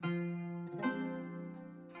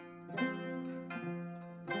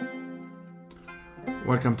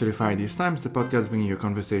Welcome to the Fire These Times, the podcast bringing you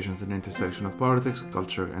conversations at the intersection of politics,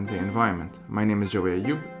 culture, and the environment. My name is Joey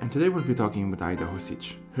Ayoub, and today we'll be talking with Aida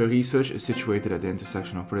Hozić. Her research is situated at the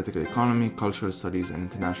intersection of political economy, cultural studies,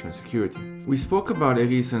 and international security. We spoke about a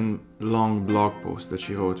recent long blog post that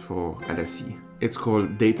she wrote for LSE. It's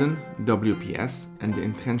called Dayton, WPS, and the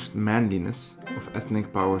Entrenched Manliness of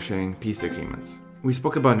Ethnic Power-Sharing Peace Agreements. We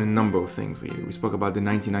spoke about a number of things, really. We spoke about the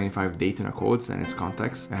 1995 Dayton Accords and its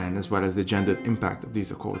context, and as well as the gendered impact of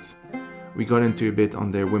these accords. We got into a bit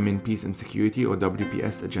on the Women, Peace and Security, or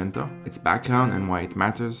WPS agenda, its background and why it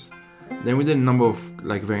matters. Then we did a number of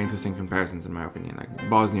very interesting comparisons, in my opinion, like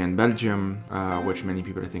Bosnia and Belgium, which many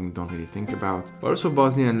people I think don't really think about, but also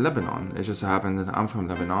Bosnia and Lebanon. It just so happens that I'm from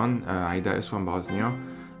Lebanon, Aida is from Bosnia.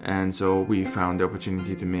 And so we found the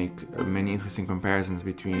opportunity to make many interesting comparisons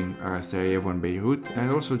between Sarajevo and Beirut, and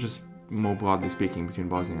also just more broadly speaking between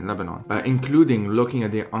Bosnia and Lebanon, including looking at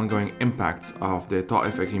the ongoing impacts of the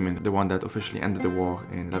Ta'if Agreement, the one that officially ended the war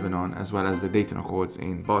in Lebanon, as well as the Dayton Accords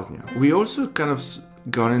in Bosnia. We also kind of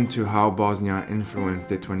got into how Bosnia influenced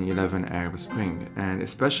the 2011 Arab Spring, and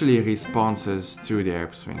especially responses to the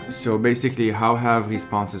Arab Spring. So basically, how have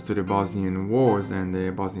responses to the Bosnian wars and the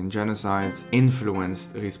Bosnian genocides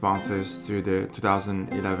influenced responses to the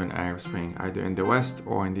 2011 Arab Spring, either in the West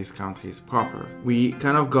or in these countries proper? We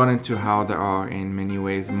kind of got into how there are in many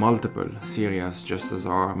ways multiple Syrias just as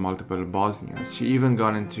there are multiple Bosnias. She even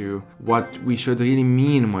got into what we should really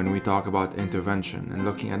mean when we talk about intervention, and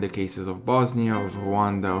looking at the cases of Bosnia, of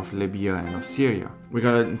Rwanda, of Libya, and of Syria. We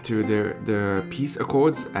got into the peace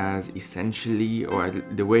accords as essentially, or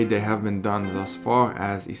the way they have been done thus far,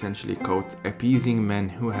 as essentially, quote, appeasing men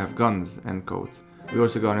who have guns, end quote. We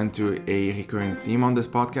also got into a recurring theme on this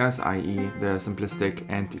podcast, i.e. the simplistic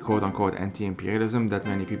quote-unquote anti-imperialism that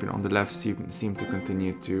many people on the left seem to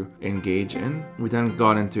continue to engage in. We then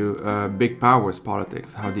got into big powers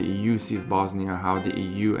politics, how the EU sees Bosnia, how the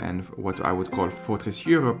EU and what I would call Fortress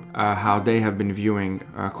Europe, how they have been viewing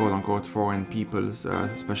quote-unquote foreign peoples,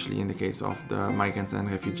 especially in the case of the migrants and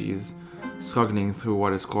refugees struggling through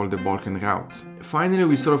what is called the Balkan route. Finally,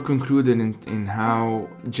 we sort of concluded in how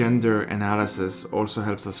gender analysis also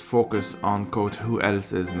helps us focus on, quote, who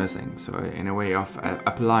else is missing. So in a way of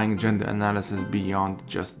applying gender analysis beyond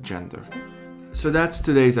just gender. So that's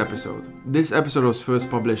today's episode. This episode was first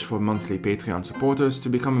published for monthly Patreon supporters. To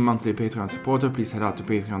become a monthly Patreon supporter, please head out to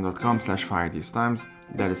patreon.com/firethesetimes.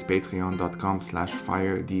 That is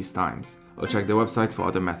patreon.com/firethesetimes. Or check the website for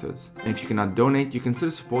other methods. And if you cannot donate, you can still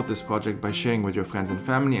support this project by sharing with your friends and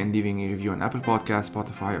family and leaving a review on Apple Podcasts,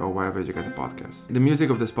 Spotify, or wherever you get a podcast. The music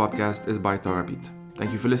of this podcast is by Tara Beat.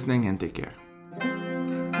 Thank you for listening and take care.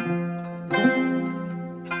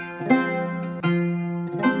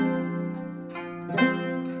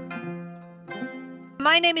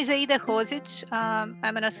 My name is Aida Hozić.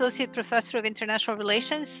 I'm an associate professor of international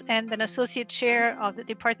relations and an associate chair of the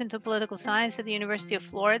Department of Political Science at the University of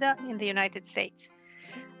Florida in the United States.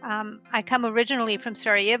 I come originally from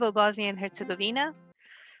Sarajevo, Bosnia and Herzegovina.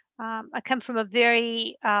 I come from a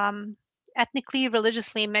very ethnically,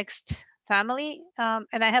 religiously mixed family,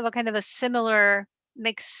 and I have a kind of a similar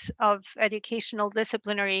mix of educational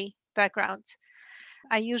disciplinary backgrounds.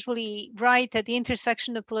 I usually write at the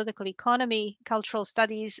intersection of political economy, cultural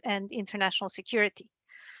studies, and international security.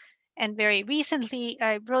 And very recently,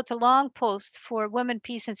 I wrote a long post for Women,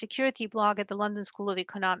 Peace and Security blog at the London School of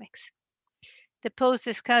Economics. The post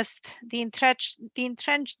discussed the entrenched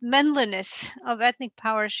manliness of ethnic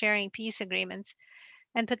power-sharing peace agreements,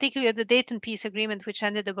 and particularly the Dayton Peace Agreement, which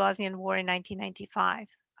ended the Bosnian War in 1995.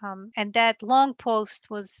 And that long post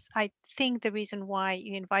was, I think, the reason why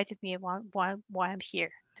you invited me and why I'm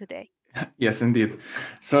here today. Yes, indeed.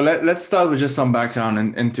 So let's start with just some background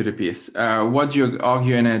into the piece. What you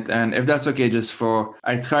argue in it, and if that's okay,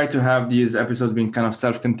 I try to have these episodes being kind of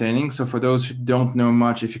self-containing. So for those who don't know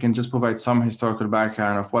much, if you can just provide some historical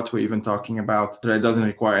background of what we're even talking about, so that it doesn't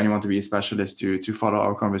require anyone to be a specialist to follow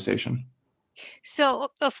our conversation.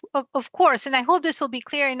 So of course, and I hope this will be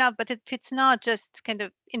clear enough, but if it's not, just kind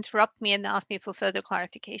of interrupt me and ask me for further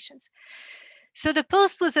clarifications. So the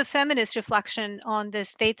post was a feminist reflection on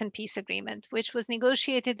this Dayton Peace Agreement, which was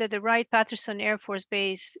negotiated at the Wright-Patterson Air Force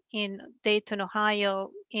Base in Dayton,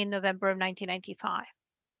 Ohio in November of 1995.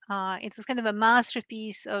 It was kind of a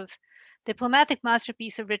diplomatic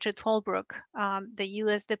masterpiece of Richard Holbrooke, the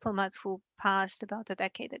US diplomat who passed about a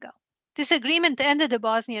decade ago. This agreement ended the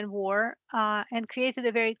Bosnian War and created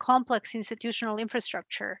a very complex institutional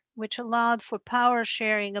infrastructure, which allowed for power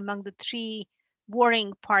sharing among the three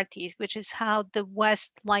warring parties, which is how the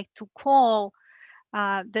West liked to call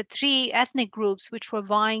the three ethnic groups which were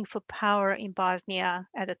vying for power in Bosnia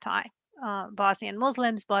at the time. Bosnian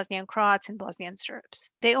Muslims, Bosnian Croats, and Bosnian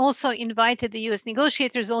Serbs. They also invited, the US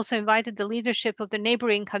negotiators also invited the leadership of the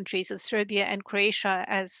neighboring countries of Serbia and Croatia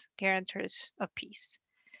as guarantors of peace.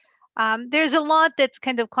 There's a lot that's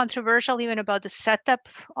kind of controversial even about the setup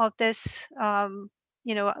of this,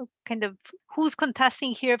 kind of who's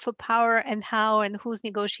contesting here for power and how, and who's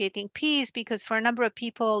negotiating peace, because for a number of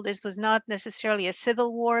people, this was not necessarily a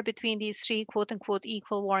civil war between these three quote unquote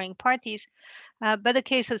equal warring parties, but a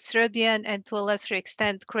case of Serbian and to a lesser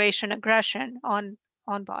extent Croatian aggression on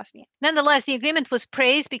Bosnia. Nonetheless, the agreement was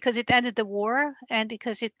praised because it ended the war and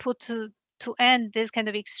because it put to end this kind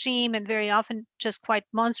of extreme and very often just quite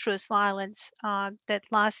monstrous violence that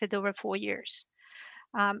lasted over 4 years.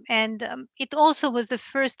 It also was the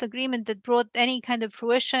first agreement that brought any kind of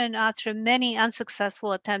fruition after many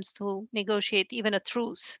unsuccessful attempts to negotiate even a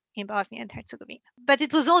truce in Bosnia and Herzegovina. But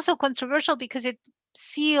it was also controversial because it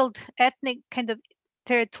sealed ethnic kind of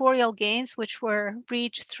territorial gains, which were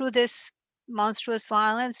reached through this monstrous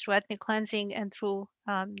violence, through ethnic cleansing, and through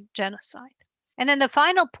genocide. And then the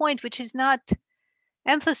final point, which is not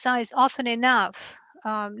emphasized often enough,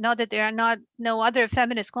 not that there are no other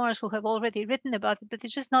feminist scholars who have already written about it, but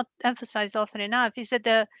it's just not emphasized often enough, is that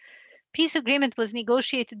the peace agreement was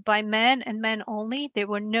negotiated by men and men only. There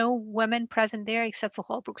were no women present there except for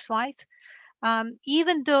Holbrook's wife.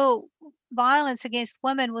 Even though violence against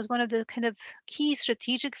women was one of the kind of key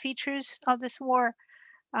strategic features of this war,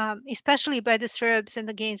 especially by the Serbs and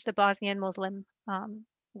against the Bosnian Muslim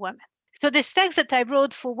women. So this text that I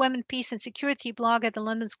wrote for Women, Peace and Security blog at the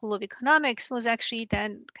London School of Economics was actually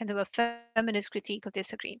then kind of a feminist critique of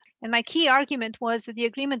this agreement. And my key argument was that the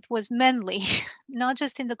agreement was manly, not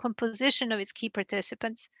just in the composition of its key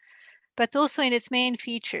participants, but also in its main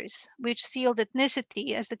features, which sealed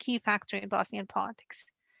ethnicity as the key factor in Bosnian politics,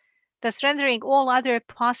 thus rendering all other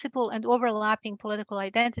possible and overlapping political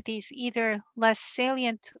identities either less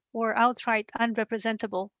salient or outright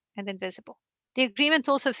unrepresentable and invisible. The agreement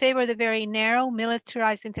also favored a very narrow,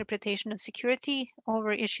 militarized interpretation of security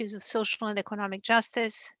over issues of social and economic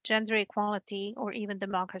justice, gender equality, or even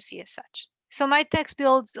democracy as such. So my text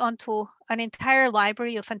builds onto an entire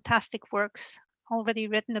library of fantastic works already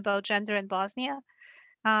written about gender in Bosnia,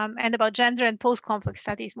 and about gender and post-conflict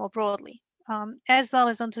studies more broadly, as well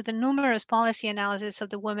as onto the numerous policy analysis of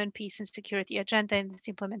the Women, Peace and Security agenda and its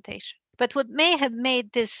implementation. But what may have made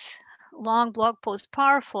this long blog post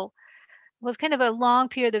powerful was kind of a long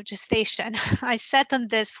period of gestation. I sat on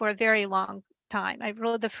this for a very long time. I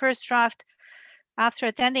wrote the first draft after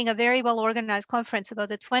attending a very well-organized conference about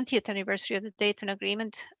the 20th anniversary of the Dayton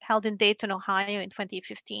Agreement held in Dayton, Ohio in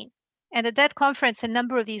 2015. And at that conference, a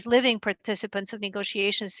number of these living participants of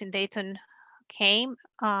negotiations in Dayton came.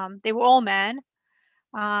 They were all men,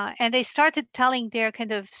 and they started telling their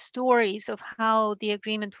kind of stories of how the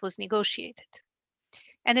agreement was negotiated.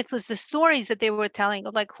 And it was the stories that they were telling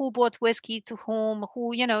of like who bought whiskey to whom,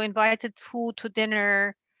 who, invited who to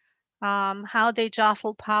dinner, how they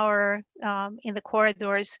jostled power in the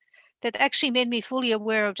corridors, that actually made me fully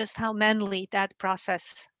aware of just how manly that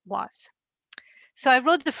process was. So I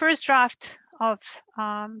wrote the first draft of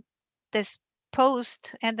this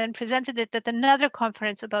post and then presented it at another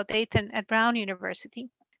conference about Dayton at Brown University,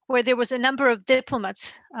 where there was a number of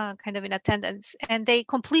diplomats kind of in attendance, and they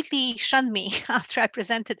completely shunned me after I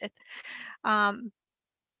presented it.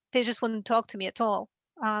 They just wouldn't talk to me at all.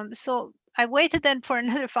 So I waited then for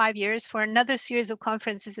another 5 years for another series of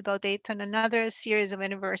conferences about Dayton, another series of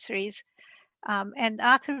anniversaries. And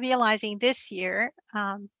after realizing this year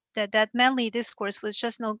that manly discourse was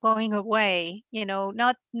just not going away,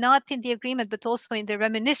 not in the agreement, but also in the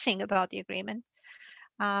reminiscing about the agreement,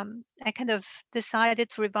 I kind of decided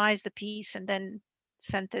to revise the piece and then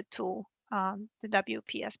sent it to the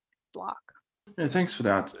WPS blog. Yeah, thanks for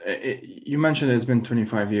that. You mentioned it's been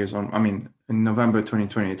 25 years in November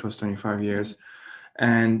 2020, it was 25 years.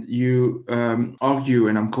 And you argue,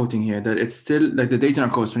 and I'm quoting here, that it's still, like the Dayton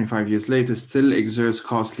Accords 25 years later, still exerts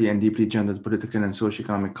costly and deeply gendered political and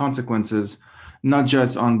socioeconomic consequences, not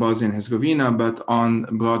just on Bosnia and Herzegovina, but on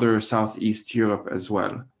broader Southeast Europe as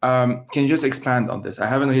well. Can you just expand on this? I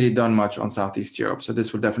haven't really done much on Southeast Europe, so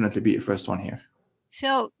this will definitely be a first one here.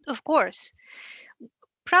 So, of course,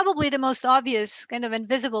 probably the most obvious kind of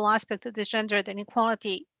invisible aspect of this gender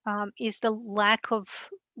inequality is the lack of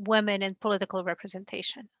women in political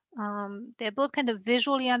representation. They're both kind of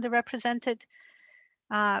visually underrepresented,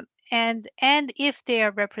 and if they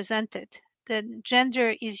are represented, then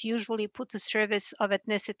gender is usually put to service of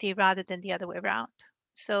ethnicity rather than the other way around.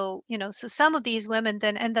 So, so some of these women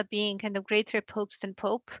then end up being kind of greater popes than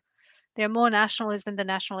Pope. They're more nationalist than the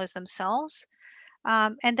nationalists themselves,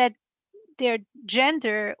 and that their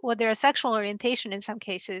gender or their sexual orientation in some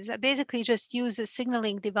cases basically just use as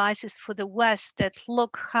signaling devices for the West that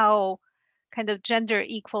look how kind of gender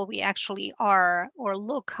equal we actually are, or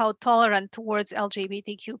look how tolerant towards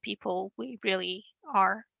LGBTQ people we really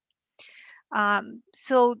are.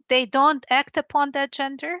 So they don't act upon that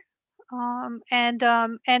gender, and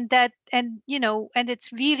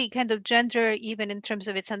it's really kind of gender, even in terms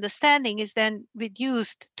of its understanding, is then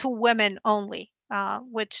reduced to women only,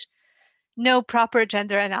 which no proper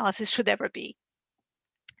gender analysis should ever be.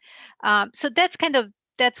 So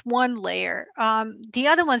that's one layer. The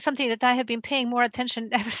other one, something that I have been paying more attention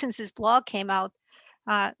ever since this blog came out,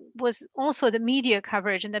 was also the media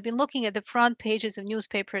coverage. And I've been looking at the front pages of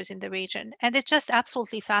newspapers in the region. And it's just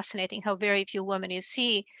absolutely fascinating how very few women you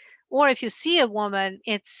see. Or if you see a woman,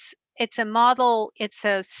 it's a model, it's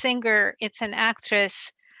a singer, it's an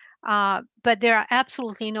actress, but there are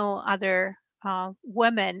absolutely no other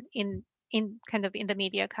women in kind of in the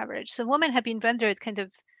media coverage. So women have been rendered kind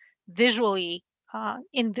of visually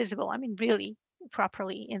invisible. I mean, really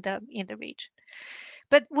properly in the region.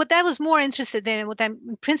 But what I was more interested in, and what I'm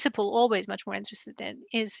in principle always much more interested in,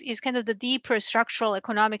 is kind of the deeper structural,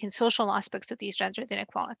 economic, and social aspects of these gendered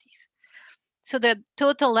inequalities. So the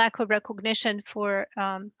total lack of recognition for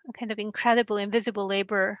a kind of incredible invisible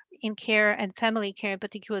labor in care and family care in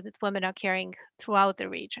particular that women are carrying throughout the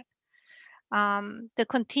region. The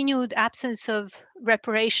continued absence of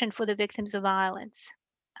reparation for the victims of violence.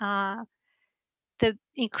 The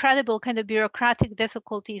incredible kind of bureaucratic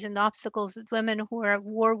difficulties and obstacles that women who are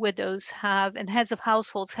war widows have and heads of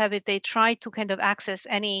households have if they try to kind of access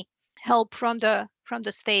any help from the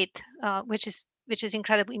state, which is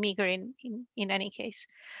incredibly meager in any case.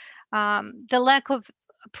 The lack of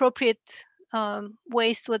appropriate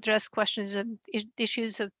ways to address questions of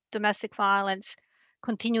issues of domestic violence,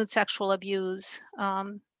 continued sexual abuse,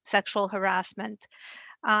 sexual harassment.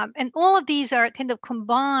 And all of these are kind of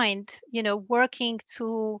combined, working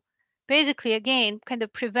to basically, again, kind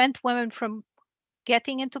of prevent women from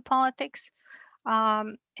getting into politics,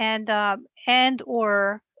 and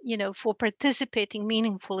or for participating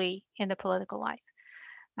meaningfully in the political life.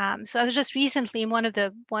 So I was just recently in one of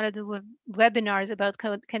the webinars about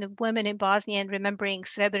kind of women in Bosnia and remembering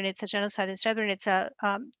Srebrenica, genocide in Srebrenica.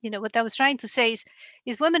 What I was trying to say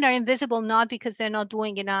is women are invisible not because they're not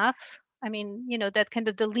doing enough. I mean, that kind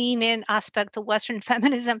of the lean in aspect of Western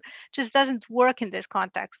feminism just doesn't work in this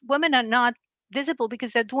context. Women are not visible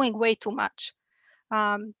because they're doing way too much.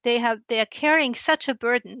 They are carrying such a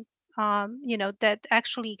burden, that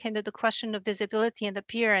actually kind of the question of visibility and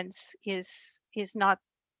appearance is not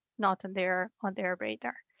on their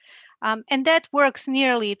radar. And that works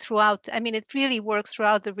nearly throughout. I mean, it really works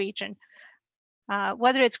throughout the region.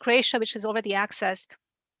 Whether it's Croatia, which has already accessed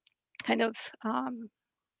kind of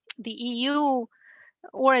the EU,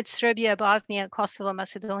 or it's Serbia, Bosnia, Kosovo,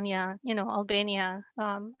 Macedonia, Albania.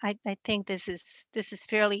 I think this is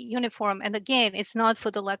fairly uniform. And again, it's not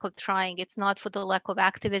for the lack of trying. It's not for the lack of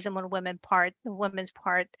activism on the women's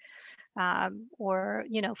part, or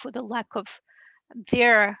for the lack of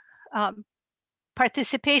their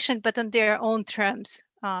participation, but on their own terms,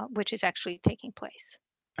 which is actually taking place.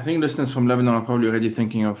 I think listeners from Lebanon are probably already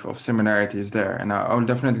thinking of similarities there, and I'll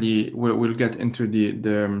definitely we'll get into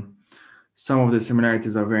the some of the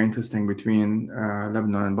similarities are very interesting between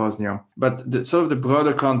Lebanon and Bosnia. But sort of the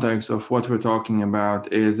broader context of what we're talking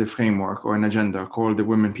about is a framework or an agenda called the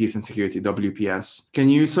Women, Peace and Security, WPS. Can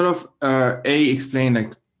you sort of explain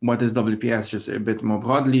like what is WPS just a bit more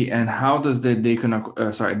broadly, and how does the Dayton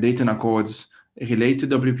Accords relate to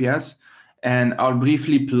WPS? And I'll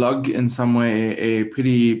briefly plug in some way a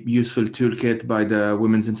pretty useful toolkit by the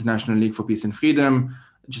Women's International League for Peace and Freedom,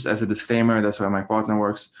 just as a disclaimer. That's where my partner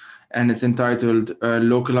works. And it's entitled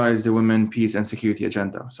Localize the Women, Peace and Security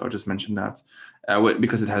Agenda. So I'll just mention that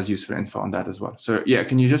because it has useful info on that as well. So yeah,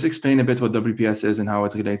 can you just explain a bit what WPS is and how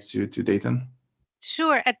it relates to Dayton?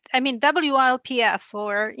 Sure. I mean, WLPF,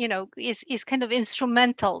 or is kind of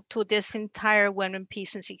instrumental to this entire women,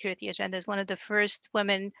 peace, and security agenda. Is one of the first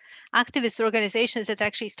women activist organizations that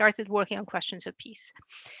actually started working on questions of peace.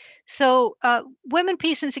 So, women,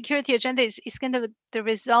 peace, and security agenda is kind of the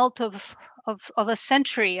result of a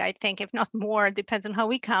century, I think, if not more, depends on how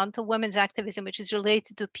we count, of women's activism, which is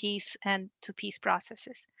related to peace and to peace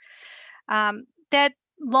processes. That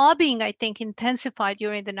lobbying, I think, intensified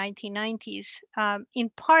during the 1990s,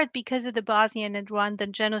 in part because of the Bosnian and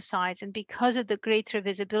Rwandan genocides, and because of the greater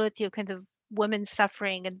visibility of kind of women's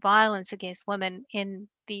suffering and violence against women in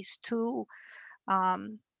these two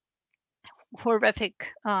horrific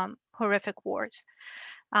wars.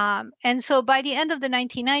 And so by the end of the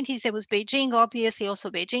 1990s, there was Beijing, obviously also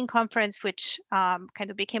Beijing Conference, which kind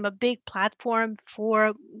of became a big platform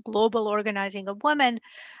for global organizing of women.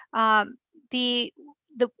 Um, the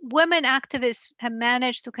the women activists have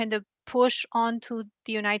managed to kind of push onto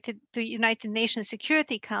the United Nations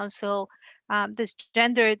Security Council this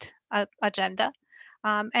gendered agenda.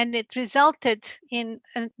 And it resulted in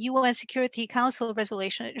a UN Security Council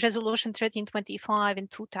resolution 1325 in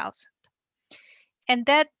 2000. And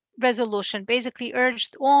that resolution basically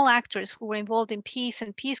urged all actors who were involved in peace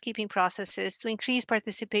and peacekeeping processes to increase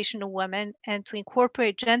participation of women and to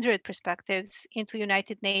incorporate gendered perspectives into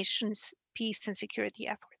United Nations peace and security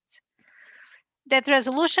efforts. That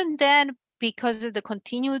resolution then, because of the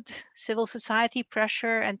continued civil society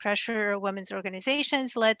pressure and pressure of women's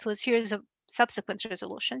organizations, led to a series of subsequent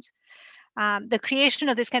resolutions. The creation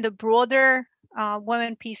of this kind of broader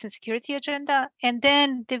women, peace, and security agenda, and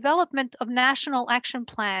then development of national action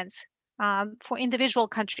plans for individual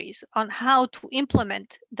countries on how to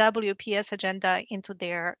implement WPS agenda into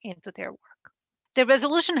their work. The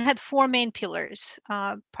resolution had four main pillars: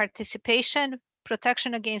 participation,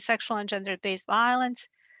 protection against sexual and gender-based violence,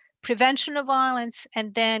 prevention of violence,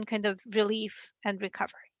 and then kind of relief and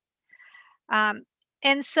recovery.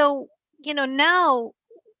 And so, now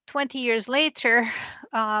 20 years later,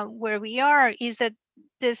 where we are is that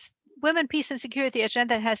this women, peace, and security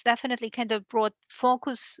agenda has definitely kind of brought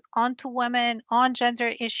focus onto women, on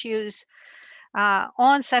gender issues,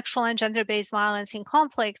 on sexual and gender-based violence in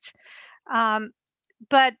conflicts.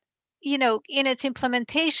 But in its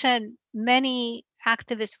implementation, many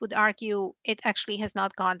activists would argue it actually has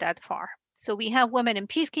not gone that far. So we have women in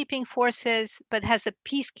peacekeeping forces, but has the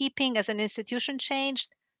peacekeeping as an institution changed?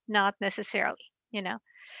 Not necessarily,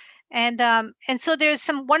 And so there's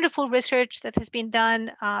some wonderful research that has been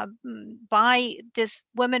done by this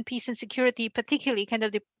Women, Peace and Security, particularly kind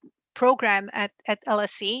of the program at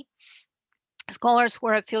LSE, scholars who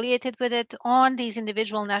are affiliated with it, on these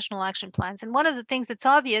individual national action plans. And one of the things that's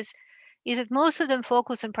obvious is that most of them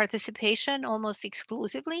focus on participation almost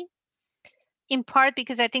exclusively, in part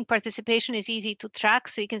because I think participation is easy to track.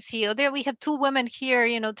 So you can see, oh, there we have 2 women here,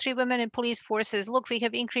 3 women in police forces. Look, we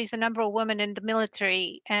have increased the number of women in the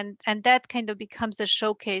military. And that kind of becomes the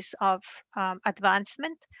showcase of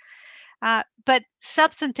advancement. But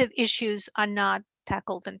substantive issues are not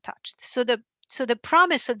tackled and touched. So the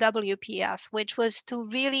promise of WPS, which was to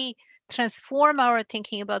really transform our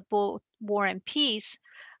thinking about both war and peace,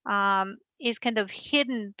 is kind of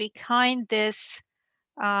hidden behind this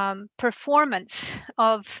performance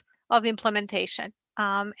of implementation.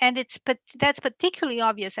 And that's particularly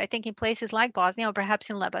obvious, I think, in places like Bosnia or perhaps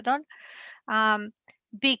in Lebanon,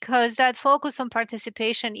 because that focus on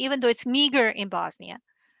participation, even though it's meager in Bosnia,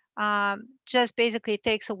 just basically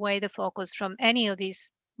takes away the focus from any of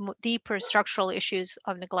these deeper structural issues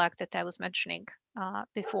of neglect that I was mentioning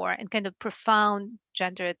before, and kind of profound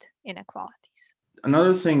gendered inequalities.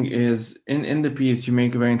 Another thing is in the piece, you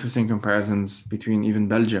make very interesting comparisons between even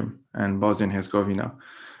Belgium and Bosnia and Herzegovina.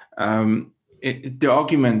 The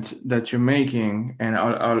argument that you're making, and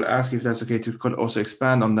I'll ask if that's okay to also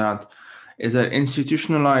expand on that, is that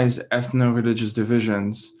institutionalized ethno-religious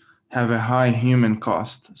divisions have a high human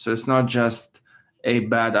cost. So it's not just a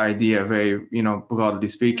bad idea, very, broadly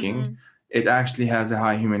speaking. Mm-hmm. It actually has a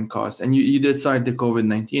high human cost. And you did cite the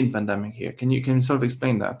COVID-19 pandemic here. Can you sort of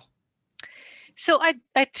explain that? So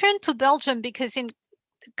I turned to Belgium because in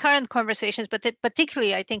current conversations, but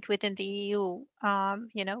particularly I think within the EU,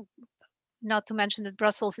 not to mention that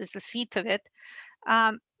Brussels is the seat of it,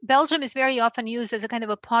 Belgium is very often used as a kind of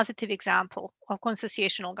a positive example of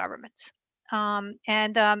consociational governments. And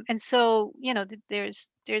so,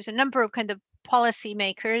 there's a number of kind of policy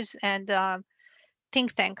makers and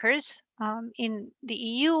think tankers in the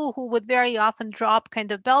EU who would very often drop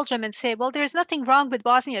kind of Belgium and say, well, there's nothing wrong with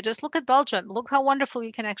Bosnia. Just look at Belgium. Look how wonderful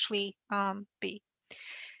you can actually be.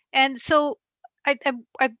 And so I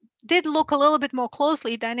did look a little bit more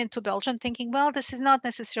closely then into Belgium, thinking, well, this is not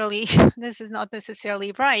necessarily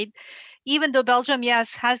right. Even though Belgium,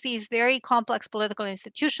 yes, has these very complex political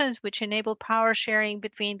institutions which enable power sharing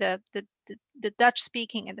between the Dutch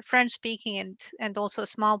speaking and the French speaking and also a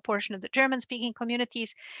small portion of the German speaking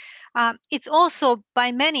communities. It's also,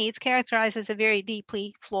 by many, it's characterized as a very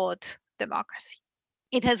deeply flawed democracy.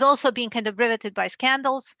 It has also been kind of riveted by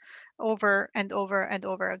scandals over and over and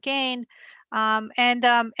over again.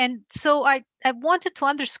 And so I wanted to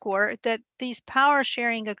underscore that these power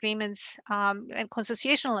sharing agreements and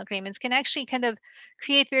consociational agreements can actually kind of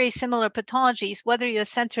create very similar pathologies, whether you're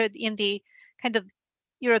centered in the kind of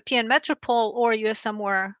European metropole or you're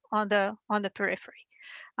somewhere on the periphery.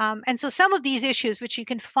 And so some of these issues, which you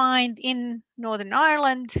can find in Northern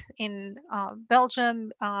Ireland, in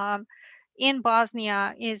Belgium, in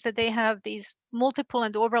Bosnia, is that they have these multiple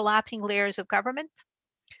and overlapping layers of government.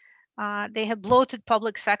 They have bloated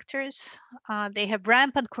public sectors. They have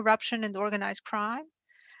rampant corruption and organized crime.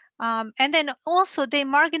 And then also they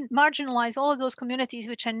marginalize all of those communities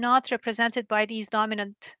which are not represented by these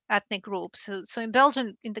dominant ethnic groups. So in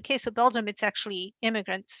Belgium, in the case of Belgium, it's actually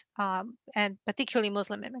immigrants, and particularly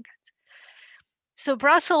Muslim immigrants. So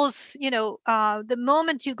Brussels, the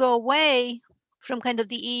moment you go away from kind of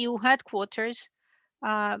the EU headquarters,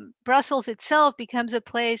 Brussels itself becomes a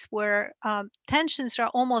place where tensions are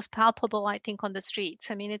almost palpable, I think, on the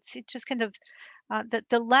streets. I mean, it's just kind of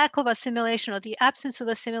the lack of assimilation or the absence of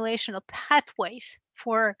assimilation of pathways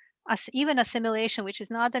for us, even assimilation, which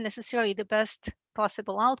is not necessarily the best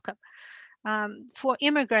possible outcome for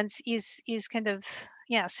immigrants, is kind of,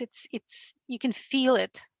 yes, it's you can feel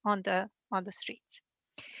it on the streets.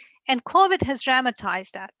 And COVID has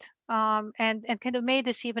dramatized that, and kind of made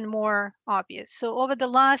this even more obvious. So over the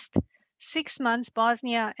last 6 months,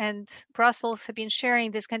 Bosnia and Brussels have been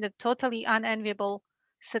sharing this kind of totally unenviable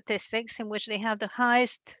statistics in which they have the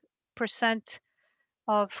highest percent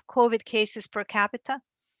of COVID cases per capita,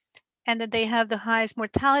 and that they have the highest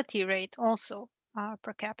mortality rate also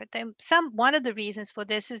per capita. And one of the reasons for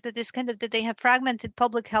this is that that they have fragmented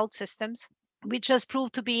public health systems, which just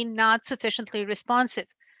proved to be not sufficiently responsive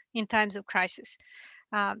in times of crisis.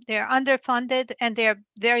 They're underfunded and they're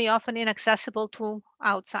very often inaccessible to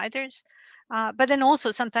outsiders, but then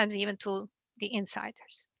also sometimes even to the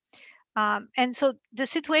insiders. And so the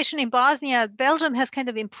situation in Bosnia, Belgium has kind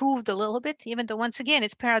of improved a little bit, even though once again,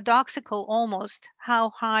 it's paradoxical almost how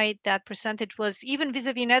high that percentage was, even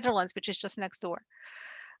vis-a-vis Netherlands, which is just next door.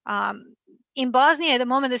 In Bosnia, at the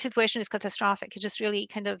moment, the situation is catastrophic. It just really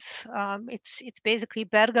kind of, it's basically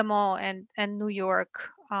Bergamo and New York,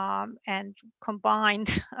 and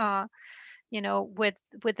combined,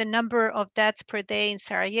 with the number of deaths per day in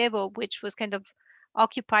Sarajevo, which was kind of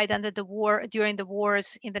occupied under the war, during the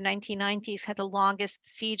wars in the 1990s, had the longest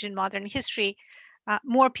siege in modern history.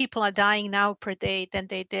 More people are dying now per day than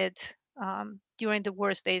they did during the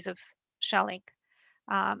worst days of shelling.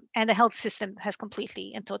 And the health system has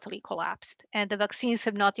completely and totally collapsed. And the vaccines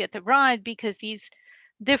have not yet arrived because these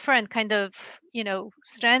different kind of,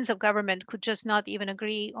 strands of government could just not even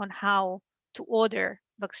agree on how to order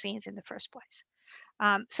vaccines in the first place.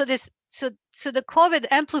 So the COVID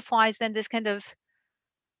amplifies then this kind of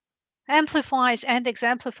amplifies and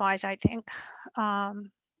exemplifies, I think,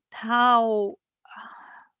 how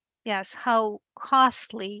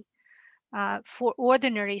costly for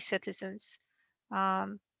ordinary citizens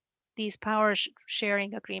these power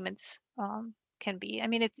sharing agreements can be. I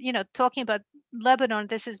mean, talking about Lebanon,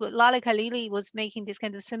 this is what Laleh Khalili was making this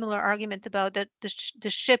kind of similar argument about the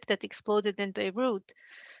ship that exploded in Beirut,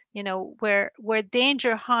 where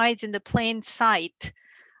danger hides in the plain sight,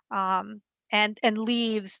 and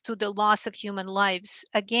leads to the loss of human lives,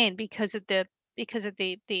 again because of the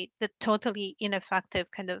totally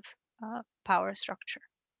ineffective kind of power structure.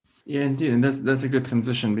 Yeah, indeed, and that's a good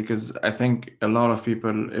transition, because I think a lot of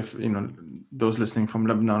people, if those listening from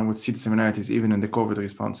Lebanon, would see the similarities even in the COVID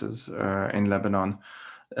responses in Lebanon.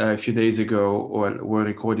 A few days ago, or we're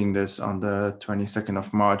recording this on the 22nd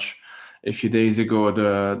of March. A few days ago,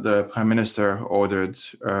 the Prime Minister ordered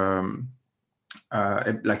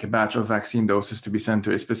like a batch of vaccine doses to be sent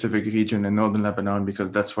to a specific region in northern Lebanon,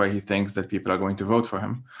 because that's why he thinks that people are going to vote for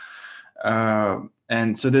him.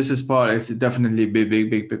 And so this is it's definitely a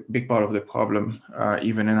big part of the problem,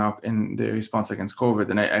 even in the response against COVID.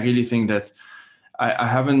 And I really think that I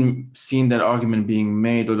haven't seen that argument being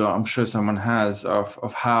made, although I'm sure someone has,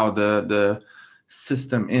 of how the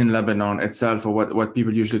system in Lebanon itself, or what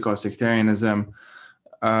people usually call sectarianism,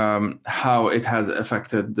 how it has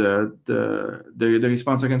affected the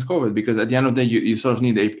response against COVID. Because at the end of the day, you sort of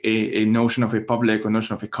need a notion of a public, or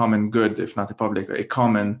notion of a common good, if not a public, a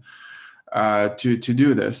common, to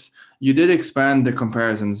do this. You did expand the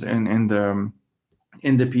comparisons in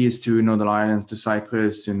the piece to Northern Ireland, to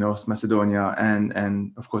Cyprus, to North Macedonia,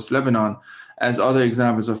 and of course Lebanon, as other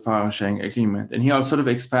examples of power sharing agreement. And he'll sort of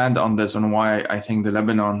expand on this, on why I think the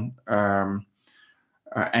Lebanon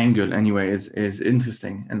angle anyway is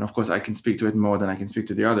interesting. And of course I can speak to it more than I can speak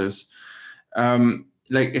to the others.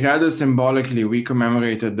 Like rather symbolically, we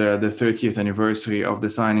commemorated the 30th anniversary of the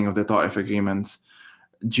signing of the Ta'if Agreement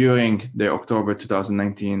during the October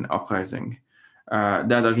 2019 uprising.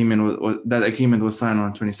 That agreement was signed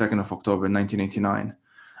on 22nd of October 1989.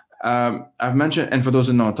 I've mentioned, and for those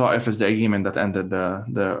who know, Ta'if is the agreement that ended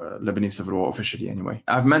the Lebanese civil war officially anyway.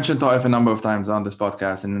 I've mentioned Ta'if a number of times on this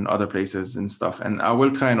podcast and in other places and stuff, and I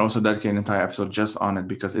will try and also dedicate an entire episode just on it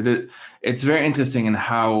because it's very interesting in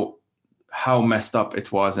how messed up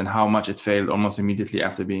it was and how much it failed almost immediately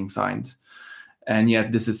after being signed. And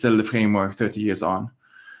yet this is still the framework 30 years on.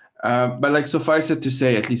 But like suffice it to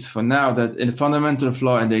say, at least for now, that a fundamental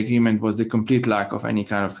flaw in the agreement was the complete lack of any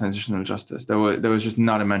kind of transitional justice. There was just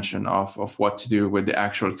not a mention of what to do with the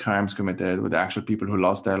actual crimes committed, with the actual people who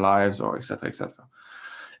lost their lives, or et cetera, et cetera.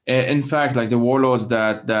 In fact, like the warlords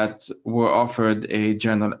that were offered a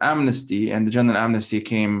general amnesty, and the general amnesty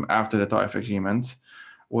came after the Taif agreement,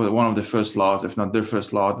 was one of the first laws, if not the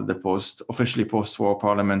first law, that the officially post-war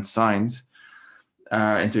parliament signed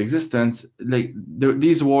into existence. Like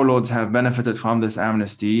these warlords have benefited from this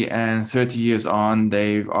amnesty, and 30 years on,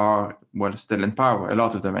 they are still in power. A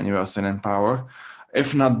lot of them anyway are still in power.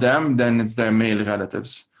 If not them, then it's their male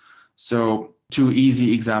relatives. So two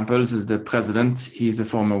easy examples is the president, he's a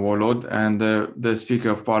former warlord, and the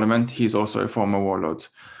speaker of parliament, he's also a former warlord.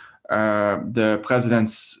 The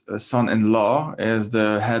president's son-in-law is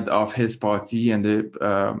the head of his party and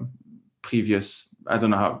the previous, I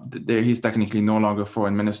don't know how, he's technically no longer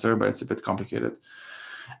foreign minister, but it's a bit complicated.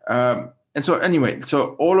 And so anyway,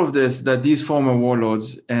 so all of this, that these former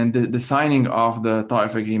warlords and the signing of the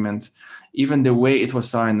Taif agreement, even the way it was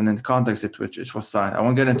signed and in the context in which it was signed, I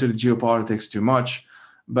won't get into the geopolitics too much,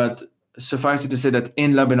 but suffice it to say that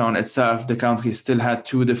in Lebanon itself, the country still had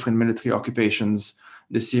two different military occupations,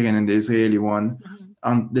 the Syrian and the Israeli one.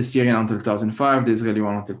 The Syrian until 2005, the Israeli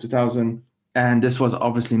one until 2000. And this was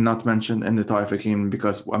obviously not mentioned in the Taif agreement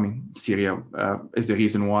because, I mean, Syria is the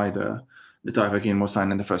reason why the Taif agreement was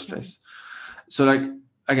signed in the first place. So, like,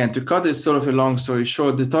 again, to cut this sort of a long story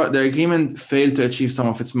short, the agreement failed to achieve some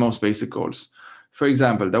of its most basic goals. For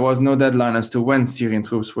example, there was no deadline as to when Syrian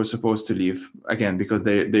troops were supposed to leave, again, because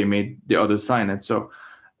they made the others sign it. So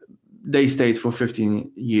they stayed for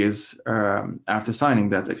 15 years after signing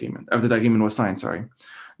that agreement, after the agreement was signed, sorry.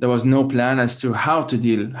 There was no plan as to how to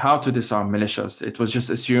disarm militias. It was just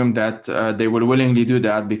assumed that they will willingly do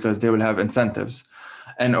that because they will have incentives.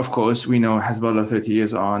 And of course, we know Hezbollah 30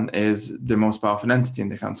 years on is the most powerful entity in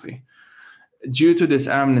the country. Due to this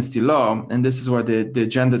amnesty law, and this is where the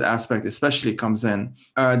gendered aspect especially comes in,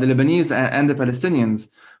 the Lebanese and the Palestinians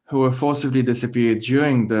who were forcibly disappeared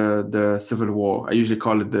during the civil war, I usually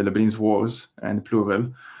call it the Lebanese wars and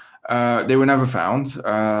plural, they were never found.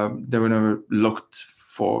 They were never looked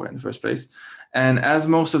for in the first place. And as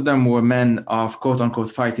most of them were men of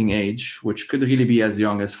quote-unquote fighting age, which could really be as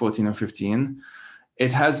young as 14 or 15,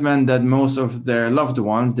 it has meant that most of their loved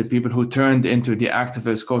ones, the people who turned into the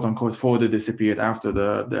activists, quote-unquote, for the disappeared after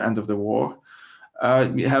the end of the war,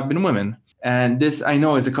 have been women. And this, I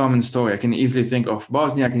know, is a common story. I can easily think of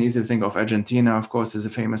Bosnia. I can easily think of Argentina, of course, is a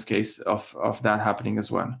famous case of that happening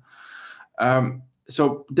as well.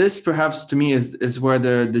 So this perhaps to me is where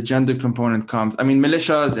the gender component comes. I mean,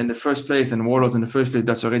 militias in the first place and warlords in the first place,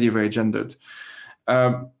 that's already very gendered.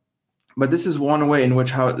 But this is one way in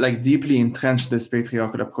which how like deeply entrenched this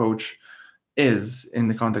patriarchal approach is in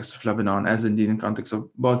the context of Lebanon, as indeed in the context of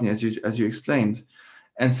Bosnia, as you explained.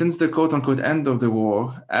 And since the quote-unquote end of the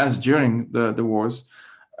war, as during the wars,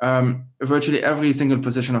 virtually every single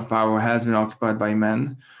position of power has been occupied by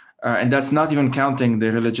men. And that's not even counting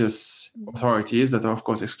the religious authorities that are, of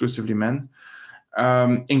course, exclusively men,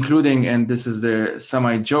 including, and this is the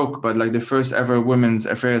semi-joke, but like the first ever women's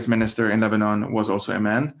affairs minister in Lebanon was also a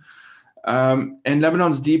man. And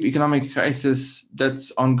Lebanon's deep economic crisis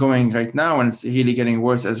that's ongoing right now, and it's really getting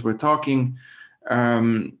worse as we're talking,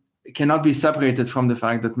 cannot be separated from the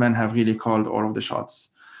fact that men have really called all of the shots.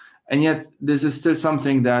 And yet this is still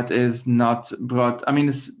something that is not brought, I mean,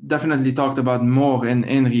 it's definitely talked about more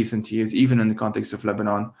in recent years, even in the context of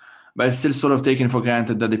Lebanon, but it's still sort of taken for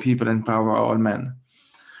granted that the people in power are all men.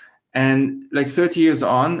 And like 30 years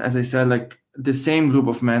on, as I said, like the same group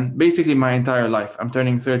of men, basically my entire life, I'm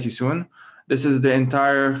turning 30 soon. This is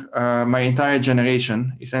the my entire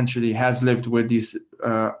generation essentially has lived with these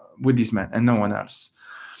men and no one else.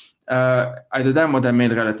 Either them or their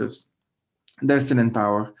male relatives. They're still in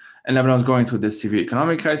power. And Lebanon's going through this severe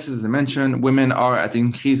economic crisis, as I mentioned. Women are at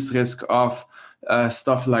increased risk of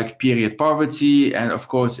stuff like period poverty and, of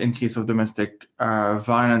course, increase of domestic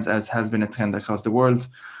violence, as has been a trend across the world.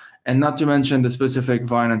 And not to mention the specific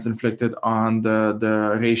violence inflicted on the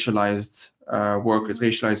racialized workers,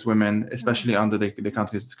 racialized women, especially under the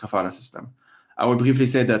country's kafala system. I will briefly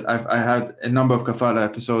say that I had a number of kafala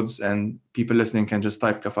episodes, and people listening can just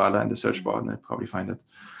type kafala in the search bar and they'll probably find it.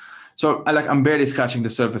 So I'm barely scratching the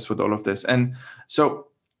surface with all of this. And so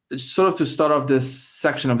sort of to start off this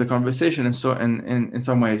section of the conversation, and so in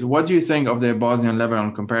some ways, what do you think of the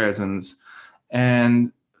Bosnian-Lebanon comparisons?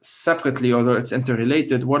 And separately, although it's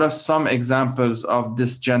interrelated, what are some examples of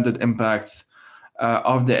disgendered impacts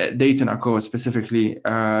of the Dayton Accord, specifically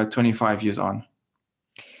 25 years on?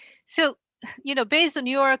 So, based on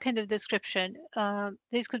your kind of description,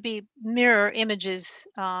 these could be mirror images.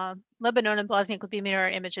 Lebanon and Bosnia could be mirror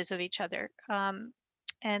images of each other.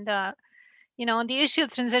 And on the issue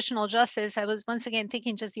of transitional justice, I was once again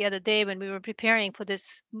thinking just the other day when we were preparing for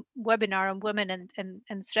this webinar on women and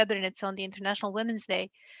Srebrenica on the International Women's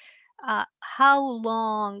Day, how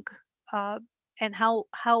long and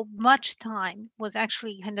how much time was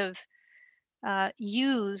actually kind of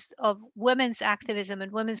used of women's activism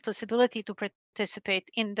and women's possibility to participate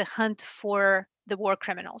in the hunt for the war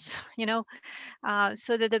criminals.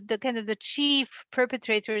 So that the kind of the chief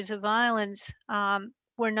perpetrators of violence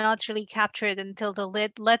were not really captured until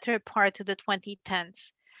the latter part of the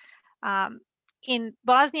 2010s. In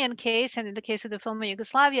Bosnian case and in the case of the former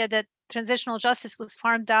Yugoslavia, that transitional justice was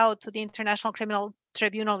farmed out to the International Criminal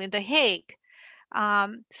Tribunal in The Hague.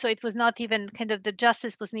 So it was not even kind of the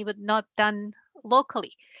justice was even not done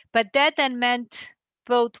locally. But that then meant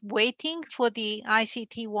both waiting for the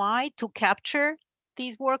ICTY to capture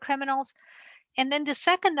these war criminals. And then the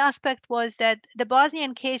second aspect was that the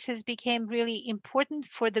Bosnian cases became really important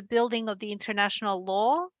for the building of the international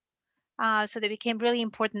law. So they became really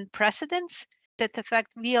important precedents that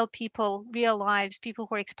affect real people, real lives, people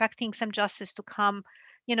who are expecting some justice to come.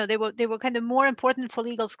 They were kind of more important for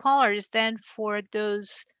legal scholars than for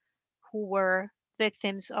those who were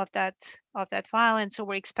victims of that violence or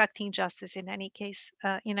were expecting justice in any case,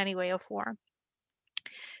 in any way or form.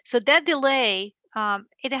 So that delay,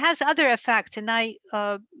 it has other effects, and I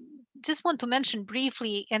just want to mention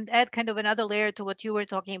briefly and add kind of another layer to what you were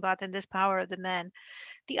talking about in this power of the men.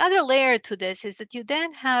 The other layer to this is that you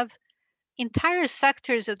then have entire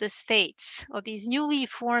sectors of the states, of these newly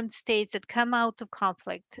formed states that come out of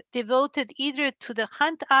conflict, devoted either to the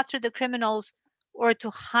hunt after the criminals or to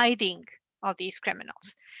hiding of these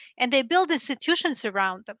criminals. And they build institutions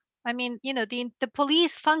around them. I mean, the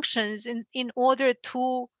police functions in order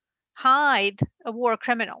to hide a war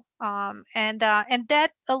criminal. And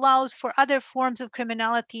that allows for other forms of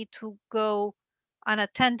criminality to go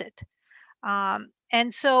unattended.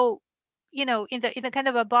 And so, in the kind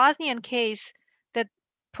of a Bosnian case, that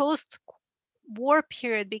post-war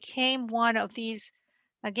period became one of these,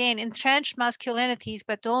 again, entrenched masculinities,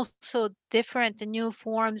 but also different and new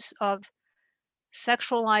forms of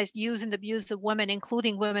sexualized use and abuse of women,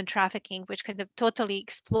 including women trafficking, which kind of totally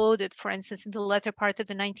exploded, for instance, in the latter part of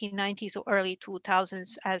the 1990s or early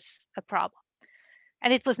 2000s as a problem.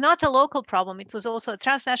 And it was not a local problem. It was also a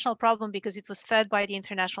transnational problem because it was fed by the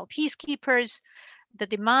international peacekeepers, the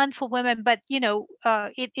demand for women. But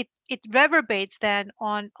it reverberates then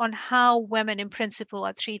on how women in principle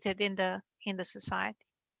are treated in the society.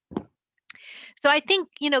 So I think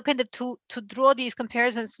kind of to draw these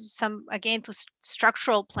comparisons to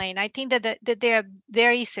structural plane, I think that they are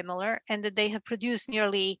very similar and that they have produced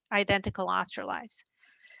nearly identical afterlives.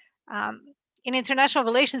 In international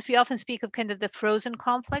relations, we often speak of kind of the frozen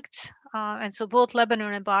conflicts. And so both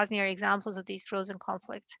Lebanon and Bosnia are examples of these frozen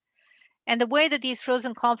conflicts. And the way that these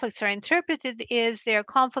frozen conflicts are interpreted is they are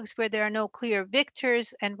conflicts where there are no clear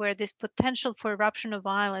victors and where this potential for eruption of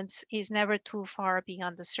violence is never too far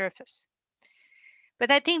beyond the surface.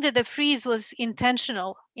 But I think that the freeze was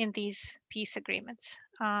intentional in these peace agreements.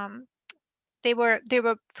 They were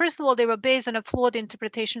first of all, they were based on a flawed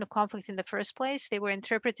interpretation of conflict in the first place. They were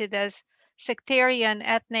interpreted as sectarian,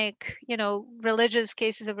 ethnic, religious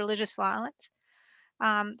cases of religious violence.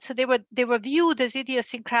 So they were viewed as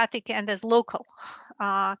idiosyncratic and as local,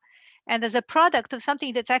 and as a product of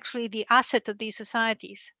something that's actually the asset of these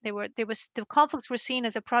societies. The conflicts were seen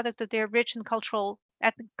as a product of their rich and cultural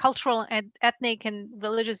and ethnic and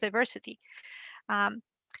religious diversity.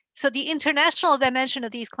 So the international dimension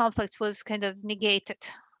of these conflicts was kind of negated.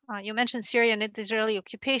 You mentioned Syria and Israeli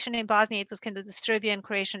occupation. In Bosnia, it was kind of the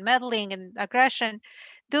Serbian-Croatian meddling and aggression.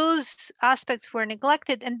 Those aspects were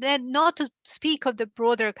neglected, and then not to speak of the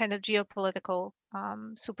broader kind of geopolitical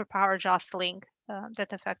superpower jostling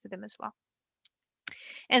that affected them as well.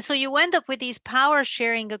 And so you end up with these power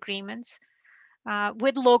sharing agreements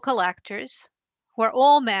with local actors who are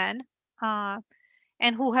all men,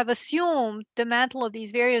 and who have assumed the mantle of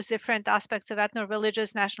these various different aspects of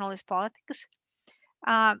ethno-religious nationalist politics,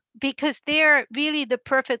 because they're really the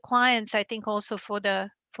perfect clients, I think, also for the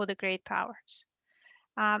great powers.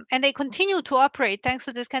 And they continue to operate thanks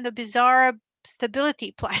to this kind of bizarre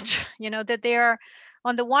stability pledge, that they are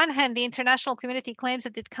On the one hand, the international community claims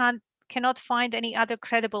that it cannot find any other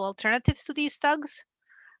credible alternatives to these thugs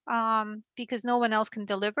because no one else can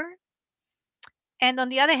deliver. And on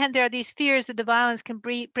the other hand, there are these fears that the violence can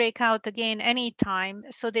break out again anytime.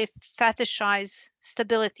 So they fetishize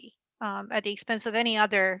stability at the expense of any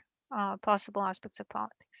other possible aspects of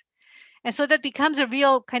politics. And so that becomes a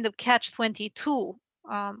real kind of catch-22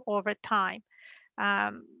 over time.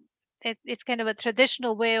 Um, it's kind of a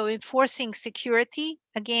traditional way of enforcing security,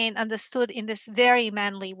 again, understood in this very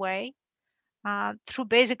manly way through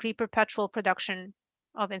basically perpetual production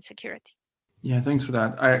of insecurity. Yeah, thanks for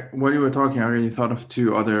that. While you were talking, I really thought of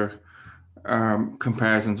two other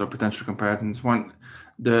comparisons or potential comparisons. One,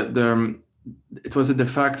 the it was a de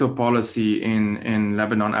facto policy in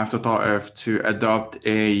Lebanon after Ta'if to adopt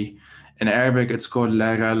in Arabic it's called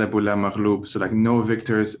La Ghalib La Maghlub, so like no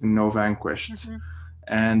victors, no vanquished, Mm-hmm.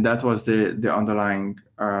 and that was the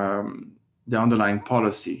underlying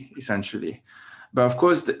policy essentially. But of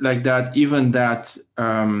course, like that, even that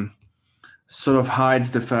sort of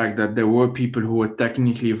hides the fact that there were people who were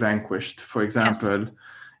technically vanquished. For example,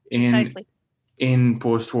 Precisely. in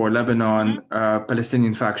post-war Lebanon,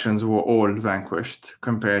 Palestinian factions were all vanquished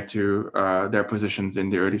compared to their positions in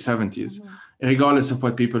the early 70s. Regardless of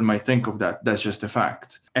what people might think of that, that's just a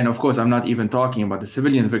fact. And of course, I'm not even talking about the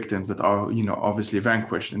civilian victims that are, obviously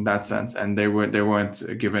vanquished in that sense, and they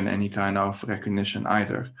weren't given any kind of recognition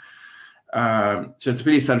either. So it's a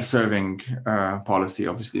pretty self-serving policy,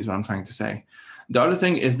 obviously, is what I'm trying to say. The other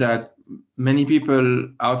thing is that many people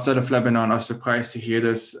outside of Lebanon are surprised to hear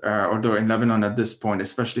this, although in Lebanon at this point,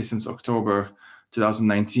 especially since October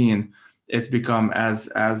 2019, it's become as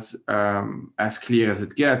clear as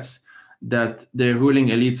it gets that the ruling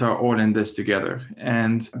elites are all in this together.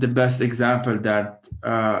 And the best example that,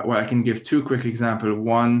 I can give two quick examples.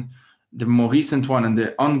 One, the more recent one and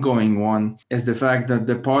the ongoing one, is the fact that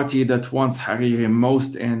the party that wants Hariri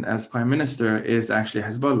most in as prime minister is actually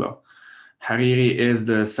Hezbollah. Hariri is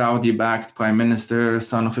the Saudi-backed prime minister,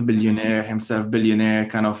 son of a billionaire, himself billionaire,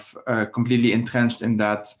 kind of completely entrenched in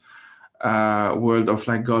that world of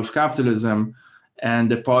like Gulf capitalism.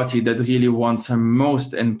 And the party that really wants him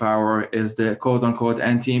most in power is the quote-unquote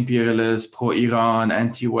anti-imperialist, pro-Iran,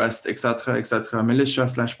 anti-West, etc.,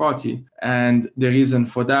 militia/party. And the reason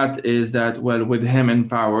for that is that, well, with him in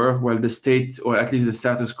power, well, the state, or at least the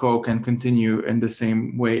status quo, can continue in the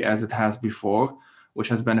same way as it has before, which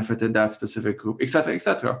has benefited that specific group, etc.,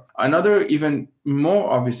 etc. Another even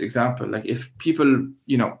more obvious example, like if people,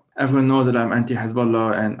 everyone knows that I'm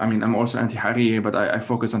anti-Hezbollah, and I mean, I'm also anti-Hariri, but I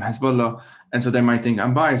focus on Hezbollah. And so they might think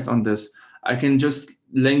I'm biased on this. I can just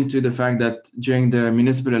link to the fact that during the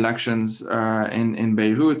municipal elections in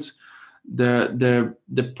Beirut,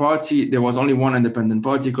 the party, there was only one independent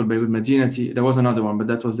party called Beirut Medinati. There was another one, but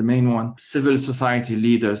that was the main one. Civil society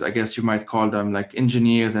leaders, I guess you might call them, like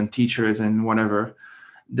engineers and teachers and whatever.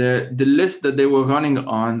 The list that they were running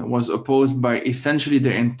on was opposed by essentially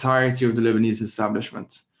the entirety of the Lebanese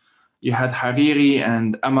establishment. You had Hariri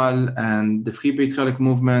and Amal and the Free Patriotic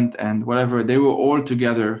Movement and whatever. They were all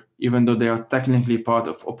together, even though they are technically part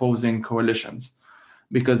of opposing coalitions,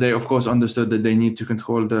 because they, of course, understood that they need to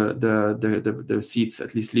control the seats,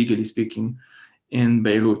 at least legally speaking, in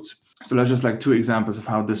Beirut. So that's just like two examples of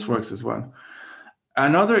how this works as well.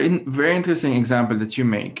 Another very interesting example that you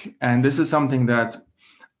make, and this is something that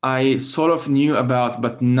I sort of knew about,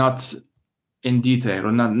 but not in detail,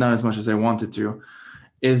 or not as much as I wanted to,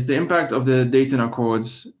 is the impact of the Dayton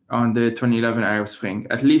Accords on the 2011 Arab Spring,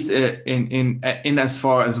 at least in as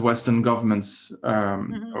far as Western governments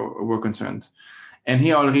were concerned. And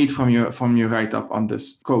here I'll read from your write-up on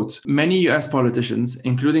this. Quote, "Many US politicians,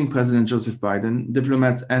 including President Joseph Biden,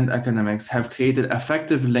 diplomats and academics, have created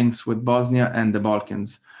effective links with Bosnia and the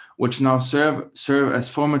Balkans, which now serve as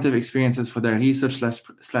formative experiences for their research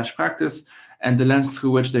 / practice and the lens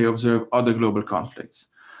through which they observe other global conflicts."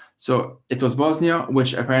 So it was Bosnia,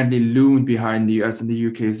 which apparently loomed behind the US and the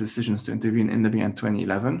UK's decisions to intervene in Libya in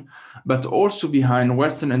 2011, but also behind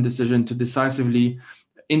Western indecision to decisively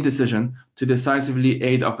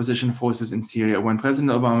aid opposition forces in Syria, when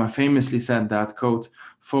President Obama famously said that, quote,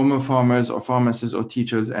 "former farmers or pharmacists or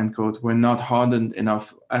teachers," end quote, "were not hardened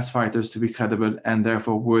enough as fighters to be credible and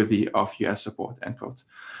therefore worthy of US support," end quote.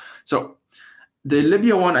 So the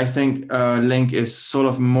Libya one, I think, link is sort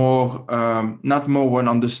of more, not more well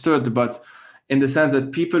understood, but in the sense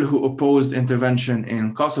that people who opposed intervention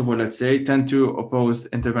in Kosovo, let's say, tend to oppose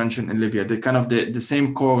intervention in Libya. The kind of the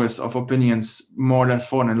same chorus of opinions more or less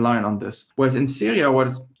fall in line on this. Whereas in Syria,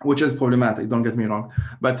 which is problematic, don't get me wrong,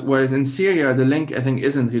 but whereas in Syria, the link, I think,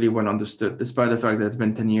 isn't really well understood, despite the fact that it's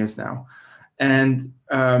been 10 years now. And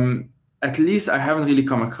at least I haven't really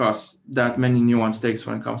come across that many nuanced takes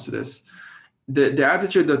when it comes to this. The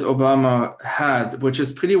attitude that Obama had, which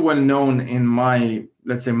is pretty well known in my,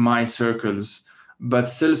 let's say, my circles, but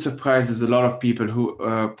still surprises a lot of people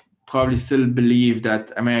who probably still believe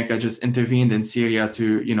that America just intervened in Syria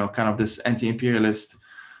to, kind of this anti-imperialist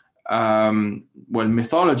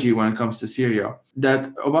mythology when it comes to Syria.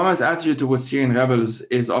 That Obama's attitude towards Syrian rebels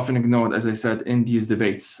is often ignored, as I said, in these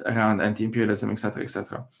debates around anti-imperialism, etc.,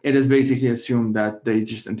 etc. It is basically assumed that they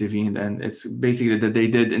just intervened, and it's basically that they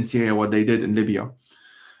did in Syria what they did in Libya.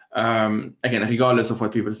 Again, regardless of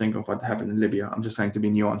what people think of what happened in Libya, I'm just trying to be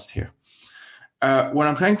nuanced here. What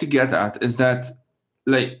I'm trying to get at is that,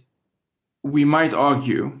 like, we might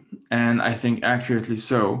argue, and I think accurately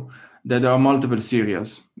so, that there are multiple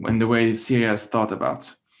Syrias in the way Syria is thought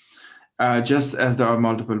about, just as there are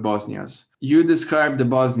multiple Bosnias. You described the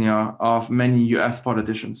Bosnia of many US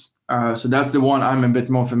politicians. So that's the one I'm a bit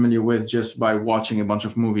more familiar with just by watching a bunch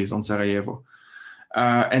of movies on Sarajevo.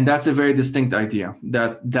 And that's a very distinct idea,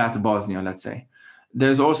 that Bosnia, let's say.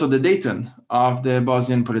 There's also the Dayton of the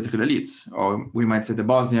Bosnian political elites, or we might say the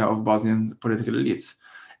Bosnia of Bosnian political elites.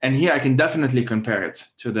 And here I can definitely compare it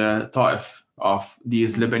to the Ta'if of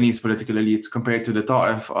these Lebanese political elites compared to the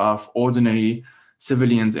Ta'if of ordinary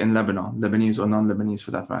civilians in Lebanon, Lebanese or non-Lebanese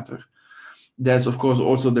for that matter. There's, of course,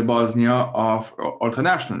 also the Bosnia of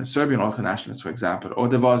ultranationalists, Serbian ultranationalists, for example, or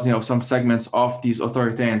the Bosnia of some segments of these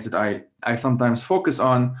authoritarians that I sometimes focus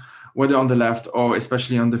on, whether on the left or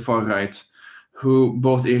especially on the far right, who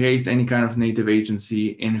both erase any kind of native agency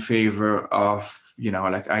in favor of,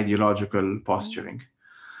 like ideological posturing.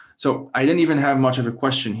 So I didn't even have much of a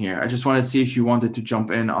question here. I just wanted to see if you wanted to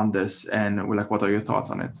jump in on this and like, what are your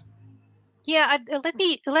thoughts on it? Yeah, let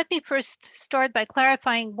me first start by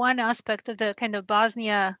clarifying one aspect of the kind of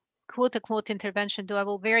Bosnia quote unquote intervention, though I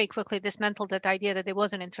will very quickly dismantle that idea that there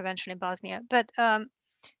was an intervention in Bosnia. But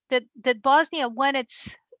that Bosnia, when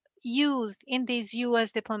it's used in these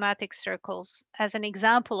US diplomatic circles as an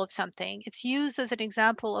example of something, it's used as an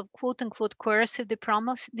example of quote unquote coercive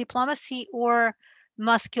diplomacy or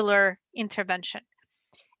muscular intervention.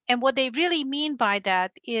 And what they really mean by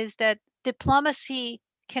that is that diplomacy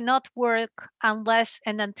cannot work unless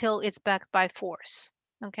and until it's backed by force.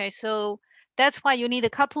 Okay, so that's why you need a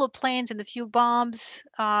couple of planes and a few bombs,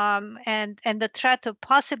 and the threat of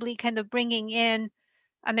possibly kind of bringing in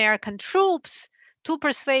American troops to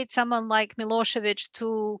persuade someone like Milosevic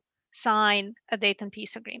to sign a Dayton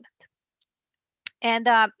peace agreement. And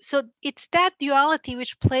so it's that duality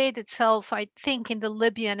which played itself, I think, in the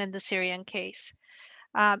Libyan and the Syrian case.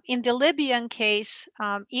 In the Libyan case,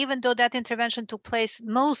 even though that intervention took place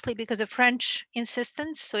mostly because of French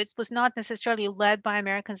insistence, so it was not necessarily led by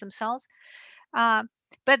Americans themselves.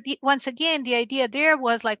 But once again, the idea there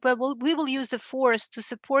was like, well, we will use the force to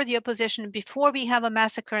support the opposition before we have a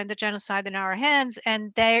massacre and the genocide in our hands,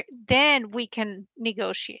 and then we can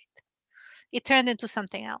negotiate. It turned into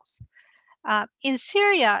something else. In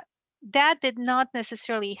Syria, that did not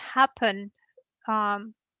necessarily happen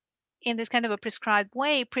in this kind of a prescribed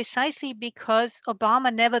way, precisely because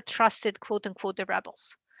Obama never trusted, quote unquote, the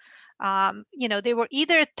rebels. They were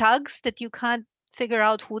either thugs that you can't figure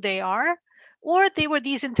out who they are, or they were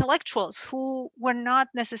these intellectuals who were not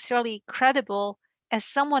necessarily credible as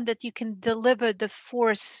someone that you can deliver the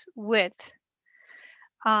force with.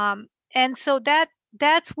 And so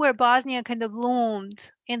that's where Bosnia kind of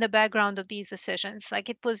loomed in the background of these decisions. Like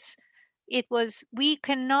it was we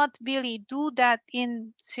cannot really do that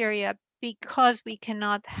in Syria because we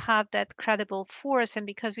cannot have that credible force and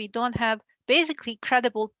because we don't have basically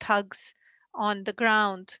credible thugs on the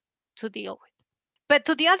ground to deal with. But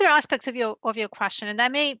to the other aspect of your question, and I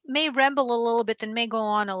may ramble a little bit and may go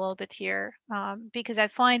on a little bit here, because I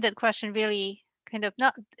find that question really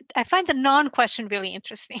I find the non-question really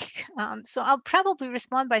interesting. So I'll probably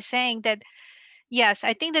respond by saying that yes,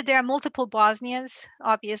 I think that there are multiple Bosnians,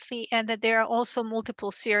 obviously, and that there are also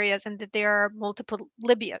multiple Syrias and that there are multiple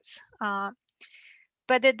Libyas.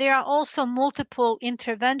 But that there are also multiple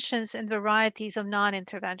interventions and varieties of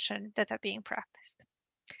non-intervention that are being practiced.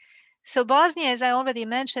 So Bosnia, as I already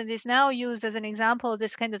mentioned, is now used as an example of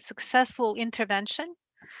this kind of successful intervention.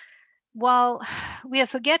 While we are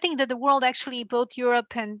forgetting that the world actually, both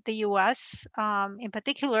Europe and the US in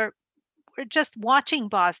particular, were just watching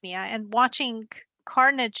Bosnia and watching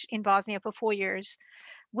carnage in Bosnia for 4 years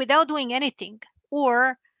without doing anything,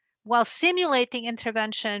 or while simulating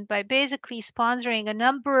intervention by basically sponsoring a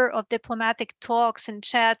number of diplomatic talks and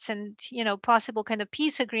chats and possible kind of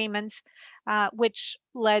peace agreements, which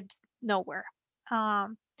led nowhere.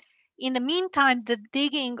 In the meantime, the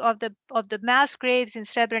digging of the mass graves in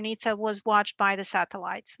Srebrenica was watched by the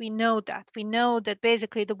satellites. We know that. We know that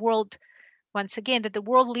basically the world, once again, that the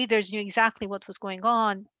world leaders knew exactly what was going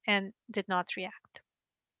on and did not react.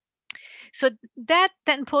 So that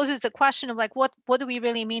then poses the question of like, what do we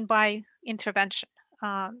really mean by intervention?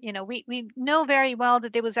 We know very well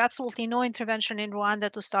that there was absolutely no intervention in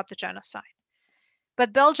Rwanda to stop the genocide.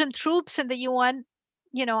 But Belgian troops and the UN,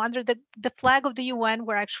 under the flag of the UN,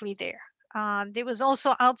 were actually there. There was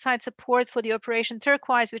also outside support for the Operation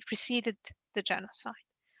Turquoise, which preceded the genocide.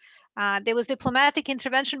 There was diplomatic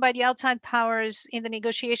intervention by the outside powers in the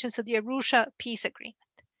negotiations of the Arusha peace agreement.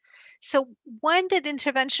 So when did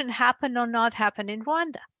intervention happen or not happen in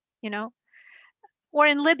Rwanda? You know, or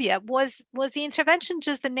in Libya? Was the intervention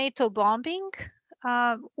just the NATO bombing,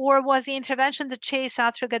 or was the intervention the chase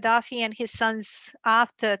after Gaddafi and his sons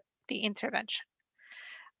after the intervention?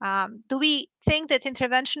 Do we think that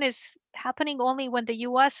intervention is happening only when the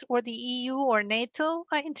US or the EU or NATO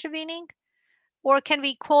are intervening? Or can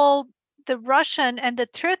we call the Russian and the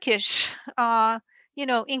Turkish,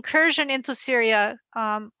 incursion into Syria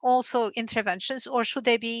also interventions, or should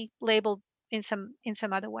they be labeled in some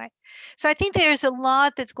other way? So I think there's a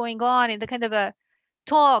lot that's going on in the kind of a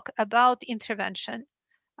talk about intervention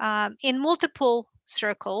in multiple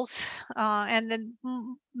circles and then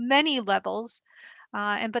many levels,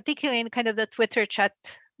 and particularly in kind of the Twitter chat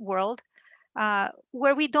world,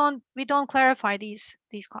 where we don't clarify these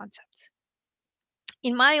concepts.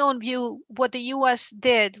 In my own view, what the U.S.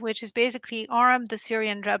 did, which is basically arm the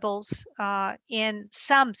Syrian rebels in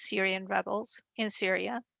some Syrian rebels in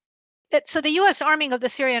Syria. So the U.S. arming of the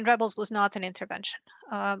Syrian rebels was not an intervention,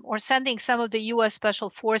 or sending some of the U.S. special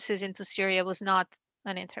forces into Syria was not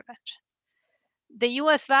an intervention. The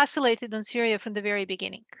U.S. vacillated on Syria from the very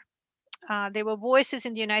beginning. There were voices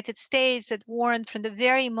in the United States that warned from the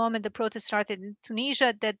very moment the protests started in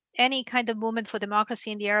Tunisia that any kind of movement for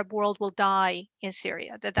democracy in the Arab world will die in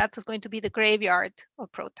Syria, that was going to be the graveyard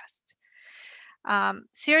of protests.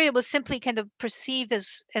 Syria was simply kind of perceived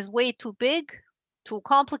as way too big, too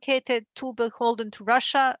complicated, too beholden to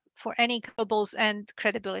Russia for any cables and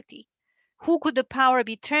credibility. Who could the power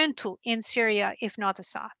be turned to in Syria if not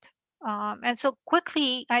Assad? And so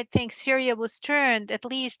quickly, I think Syria was turned, at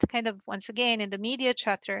least kind of once again in the media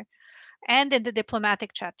chatter and in the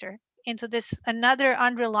diplomatic chatter, into this another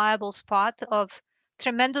unreliable spot of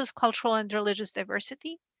tremendous cultural and religious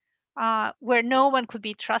diversity, where no one could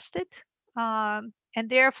be trusted. And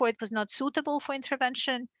therefore, it was not suitable for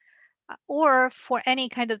intervention or for any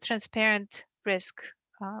kind of transparent risk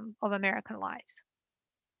of American lives.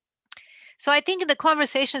 So I think in the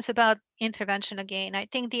conversations about intervention again, I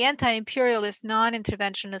think the anti-imperialist,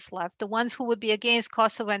 non-interventionist left, the ones who would be against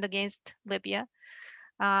Kosovo and against Libya,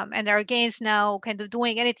 and are against now kind of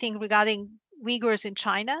doing anything regarding Uyghurs in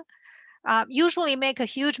China, usually make a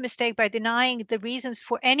huge mistake by denying the reasons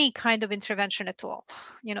for any kind of intervention at all.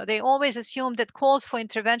 They always assume that calls for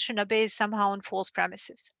intervention are based somehow on false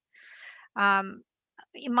premises.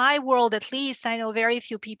 In my world, at least, I know very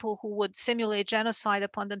few people who would simulate genocide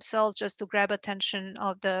upon themselves just to grab attention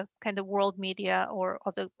of the kind of world media or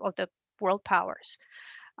of the world powers.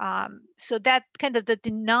 So that kind of the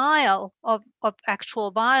denial of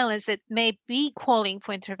actual violence that may be calling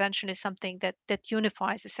for intervention is something that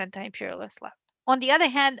unifies the anti-imperialist left. On the other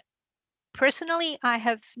hand, personally, I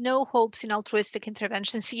have no hopes in altruistic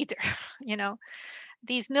interventions either.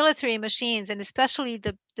 These military machines, and especially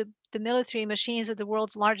the military machines of the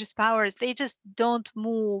world's largest powers, they just don't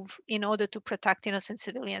move in order to protect innocent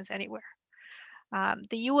civilians anywhere.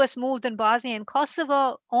 The US moved in Bosnia and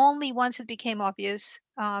Kosovo only once it became obvious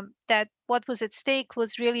that what was at stake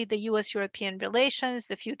was really the US-European relations,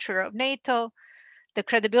 the future of NATO, the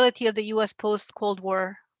credibility of the US post-Cold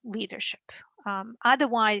War leadership.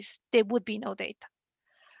 Otherwise, there would be no data.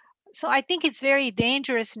 So I think it's very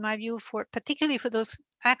dangerous, in my view, particularly for those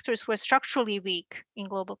actors who are structurally weak in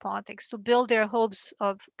global politics, to build their hopes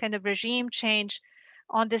of kind of regime change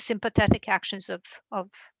on the sympathetic actions of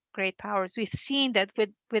great powers. We've seen that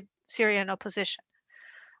with Syrian opposition.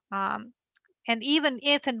 And even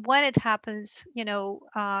if and when it happens,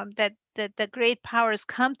 that the great powers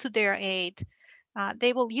come to their aid,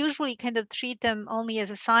 they will usually kind of treat them only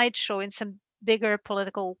as a sideshow in some bigger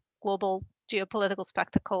political global geopolitical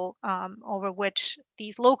spectacle over which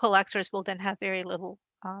these local actors will then have very little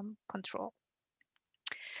control.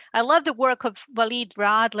 I love the work of Walid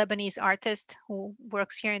Raad, Lebanese artist who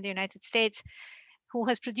works here in the United States, who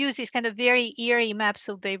has produced these kind of very eerie maps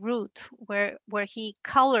of Beirut, where he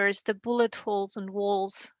colors the bullet holes and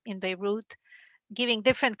walls in Beirut, giving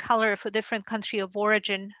different color for different country of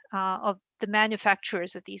origin of the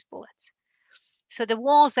manufacturers of these bullets. So the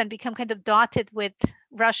walls then become kind of dotted with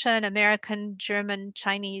Russian, American, German,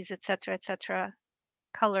 Chinese, et cetera,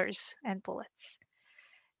 colors and bullets.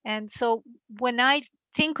 And so when I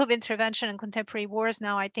think of intervention in contemporary wars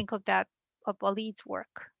now, I think of that, of Walid's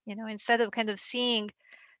work. Instead of kind of seeing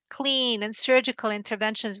clean and surgical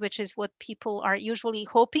interventions, which is what people are usually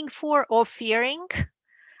hoping for or fearing,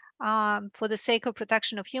 for the sake of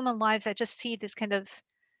protection of human lives, I just see this kind of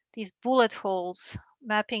these bullet holes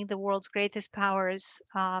mapping the world's greatest powers,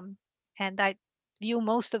 and I view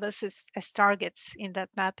most of us as targets in that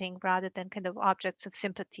mapping rather than kind of objects of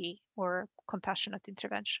sympathy or compassionate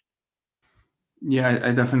intervention. Yeah,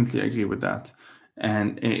 I definitely agree with that.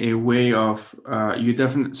 And a way of you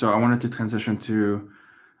definitely. So I wanted to transition to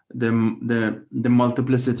the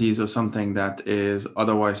multiplicities of something that is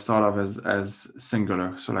otherwise thought of as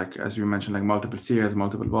singular. So like as you mentioned, like multiple Syrias,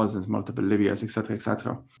 multiple Bosnians, multiple Libyas, etc.,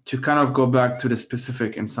 etc. To kind of go back to the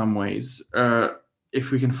specific in some ways,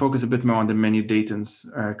 if we can focus a bit more on the many Daytons,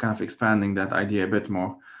 kind of expanding that idea a bit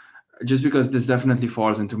more, just because this definitely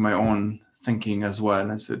falls into my own thinking as well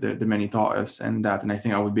as the many thought-ifs and that, and I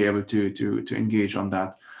think I would be able to engage on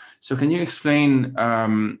that. So can you explain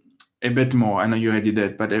a bit more? I know you already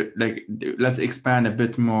did, but let's expand a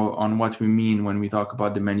bit more on what we mean when we talk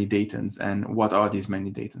about the many Daytons and what are these many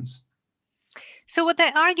Daytons. So what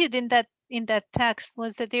I argued in that text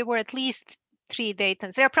was that there were at least 3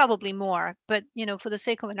 Daytons. There are probably more, but for the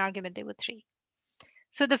sake of an argument, there were 3.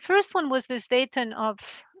 So the first one was this Dayton of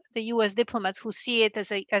the U.S. diplomats who see it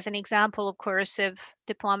as an example of coercive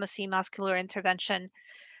diplomacy, muscular intervention,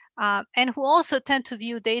 and who also tend to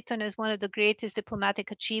view Dayton as one of the greatest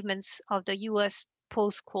diplomatic achievements of the U.S.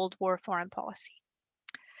 post-Cold War foreign policy.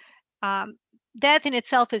 That in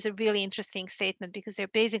itself is a really interesting statement because they're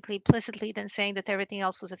basically implicitly then saying that everything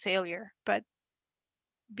else was a failure, but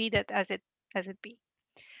be that as it be.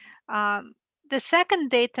 The second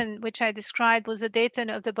Dayton, which I described, was the Dayton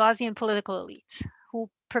of the Bosnian political elites who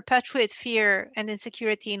perpetuate fear and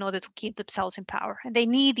insecurity in order to keep themselves in power. And they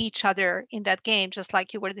need each other in that game, just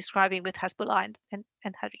like you were describing with Hezbollah and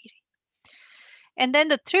Hariri. And then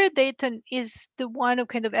the third Dayton is the one of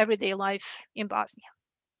kind of everyday life in Bosnia,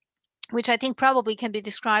 which I think probably can be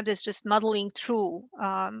described as just muddling through,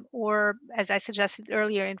 or as I suggested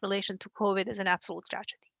earlier in relation to COVID, as an absolute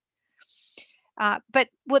tragedy. But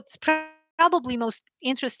what's probably most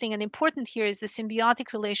interesting and important here is the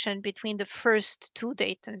symbiotic relation between the first 2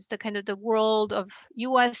 Daytons, the kind of the world of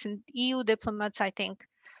US and EU diplomats, I think,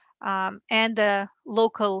 and the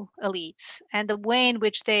local elites, and the way in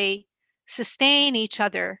which they sustain each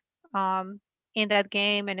other in that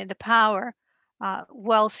game and in the power,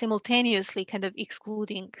 while simultaneously kind of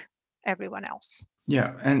excluding everyone else.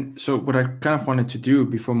 Yeah, and so what I kind of wanted to do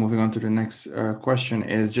before moving on to the next question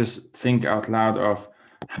is just think out loud of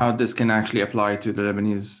how this can actually apply to the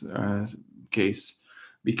Lebanese case,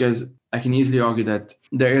 because I can easily argue that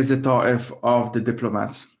there is a ta'if of the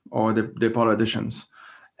diplomats or the politicians.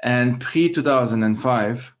 And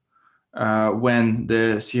pre-2005, when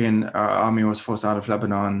the Syrian army was forced out of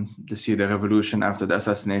Lebanon, the Syrian revolution after the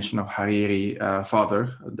assassination of Hariri,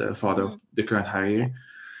 the father of the current Hariri,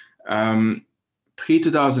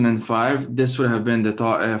 pre-2005, this would have been the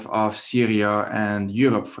ta'if of Syria and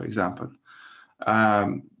Europe, for example.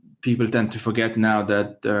 People tend to forget now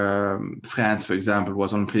that France, for example,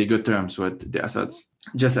 was on pretty good terms with the Assads.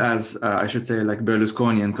 Just as, I should say, like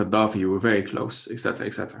Berlusconi and Gaddafi were very close, etc.,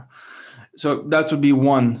 etc. So that would be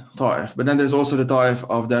one ta'if. But then there's also the ta'if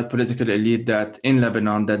of that political elite that in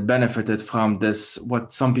Lebanon that benefited from this,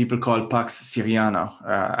 what some people call Pax Syriana,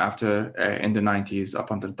 after in the 90s up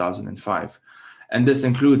until 2005. And this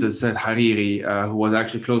includes, as I said, Hariri, who was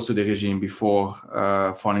actually close to the regime before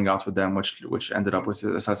falling out with them, which ended up with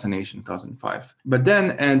his assassination in 2005. But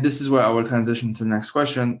then, and this is where I will transition to the next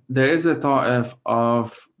question, there is a ta'if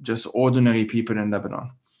of just ordinary people in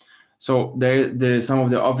Lebanon. So some of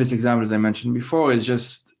the obvious examples I mentioned before is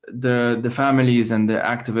just the families and the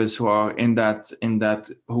activists who are in that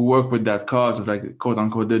who work with that cause of, like, quote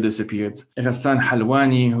unquote, the disappeared. Ghassan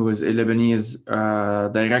Halwani, who is a Lebanese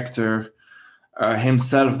director,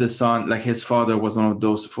 himself, the son, like his father was one of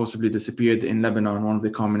those forcibly disappeared in Lebanon, one of the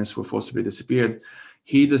communists who were forcibly disappeared.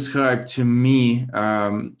 He described to me,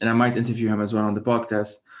 and I might interview him as well on the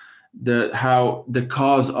podcast, how the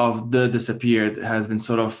cause of the disappeared has been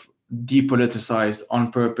sort of depoliticized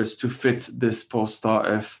on purpose to fit this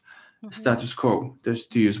post-Ta'if status quo,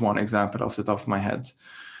 just to use one example off the top of my head.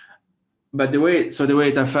 But the way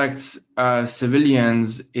it affects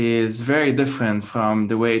civilians is very different from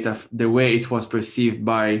the way it was perceived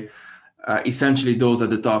by essentially those at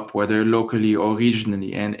the top, whether locally or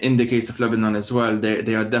regionally. And in the case of Lebanon as well,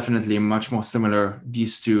 they are definitely much more similar,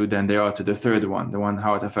 these two, than they are to the third one, the one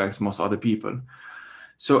how it affects most other people.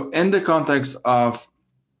 So in the context of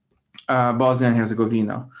Bosnia and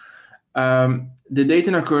Herzegovina, the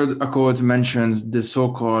Dayton Accord mentions the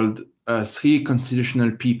so-called three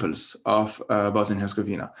constitutional peoples of Bosnia and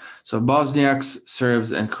Herzegovina. So Bosniaks,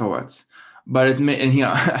 Serbs, and Croats. But it may, and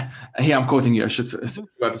here, here I'm quoting you, I should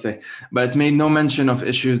forgot to say, but it made no mention of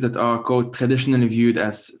issues that are, quote, traditionally viewed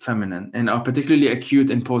as feminine and are particularly acute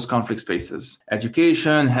in post-conflict spaces.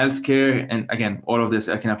 Education, healthcare, and again, all of this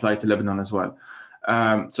I can apply to Lebanon as well.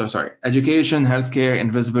 Education, healthcare,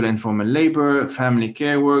 invisible informal labor, family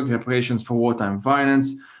care work, reparations for wartime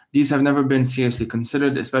violence. These have never been seriously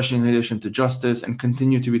considered, especially in relation to justice, and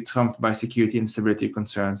continue to be trumped by security and stability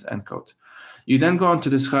concerns, end quote. You then go on to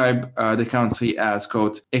describe the country as,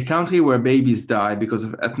 quote, a country where babies die because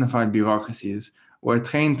of ethnified bureaucracies, where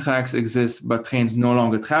train tracks exist but trains no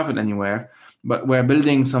longer travel anywhere, but where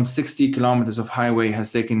building some 60 kilometers of highway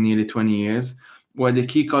has taken nearly 20 years, where the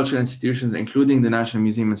key cultural institutions, including the National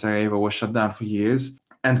Museum in Sarajevo, was shut down for years,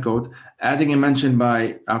 end quote, adding a mention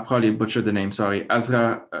by, I'll probably butcher the name, sorry,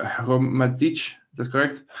 Azra Hozić, is that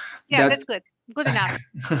correct? Yeah, that's good. Good enough.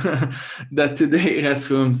 that today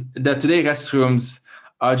restrooms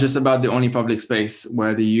are just about the only public space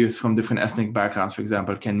where the youth from different ethnic backgrounds, for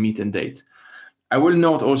example, can meet and date. I will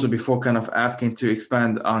note also, before kind of asking to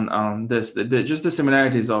expand on this, just the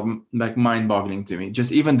similarities are like mind-boggling to me.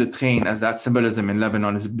 Just even the train as that symbolism in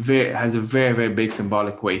Lebanon has a very, very big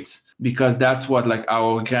symbolic weight, because that's what like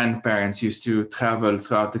our grandparents used to travel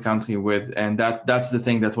throughout the country with, and that's the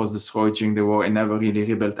thing that was destroyed during the war and never really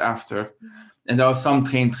rebuilt after. Mm-hmm. And there are some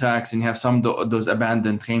train tracks, and you have some those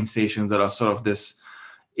abandoned train stations that are sort of this,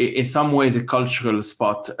 in some ways, a cultural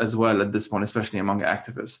spot as well at this point, especially among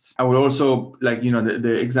activists. I would also like,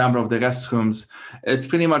 the example of the restrooms. It's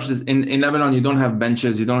pretty much this, in Lebanon, you don't have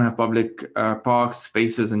benches, you don't have public parks,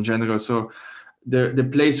 spaces in general. So the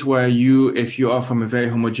place where if you are from a very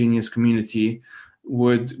homogeneous community,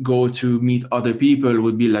 would go to meet other people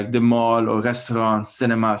would be like the mall or restaurants,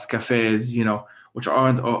 cinemas, cafes, which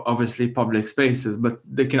aren't obviously public spaces, but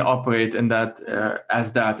they can operate in that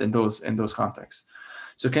in those contexts.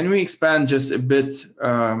 So can we expand just a bit,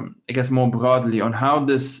 I guess more broadly, on how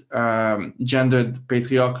this gendered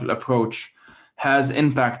patriarchal approach has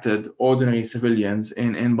impacted ordinary civilians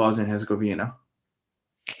in Bosnia and Herzegovina?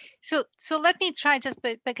 So let me try just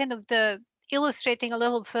by kind of illustrating a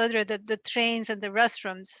little further the trains and the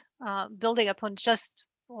restrooms, building upon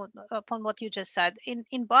what you just said.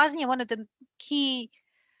 In Bosnia, one of the key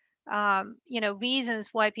reasons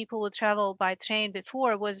why people would travel by train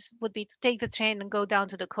before would be to take the train and go down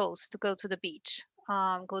to the coast, to go to the beach,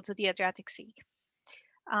 go to the Adriatic Sea.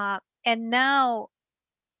 And now,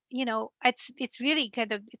 it's really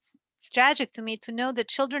kind of, it's tragic to me to know that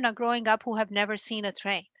children are growing up who have never seen a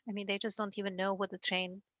train. I mean, they just don't even know what the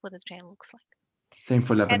train looks like. Same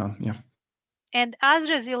for Lebanon, yeah. And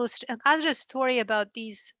Azra's story about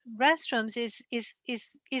these restrooms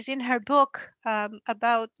is in her book,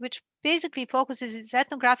 about which basically focuses its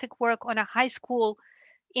ethnographic work on a high school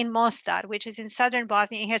in Mostar, which is in southern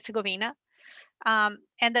Bosnia and Herzegovina. And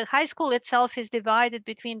the high school itself is divided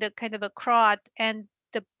between the kind of a Croat and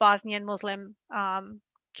the Bosnian Muslim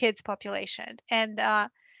kids population.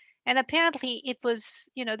 And apparently it was,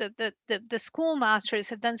 the schoolmasters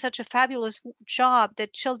have done such a fabulous job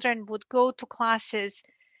that children would go to classes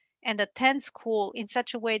and attend school in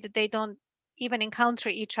such a way that they don't even encounter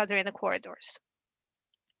each other in the corridors.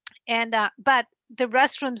 And but the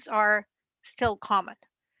restrooms are still common,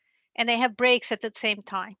 and they have breaks at the same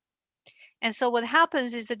time. And so what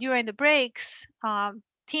happens is that during the breaks,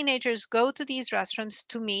 teenagers go to these restrooms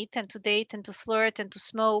to meet and to date and to flirt and to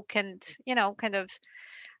smoke and, kind of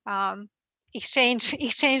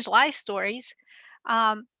exchange life stories,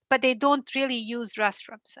 but they don't really use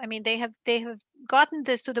restrooms. I mean, they have gotten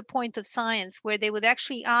this to the point of science where they would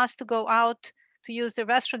actually ask to go out to use the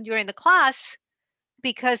restroom during the class,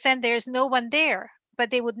 because then there's no one there, but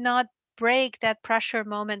they would not break that pressure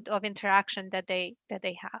moment of interaction that they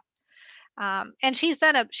have. And she's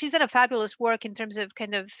done a fabulous work in terms of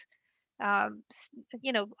kind of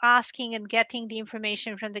asking and getting the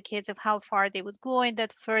information from the kids of how far they would go in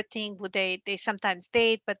that flirting. Would they sometimes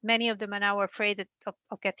date, but many of them are now afraid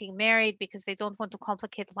of getting married because they don't want to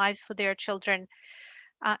complicate lives for their children.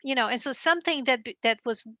 And so something that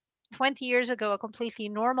was 20 years ago a completely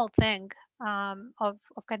normal thing, of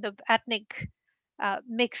kind of ethnic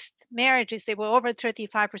mixed marriages. There were over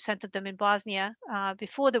 35% of them in Bosnia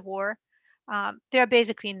before the war. There are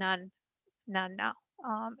basically none now.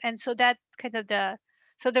 And so that kind of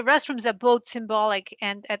so the restrooms are both symbolic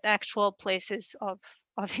and at actual places of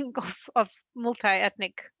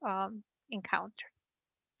multi-ethnic encounter.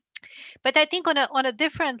 But I think on a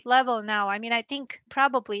different level now. I mean, I think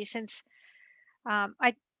probably since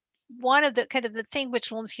one of the kind of the thing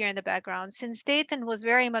which looms here in the background, since Dayton was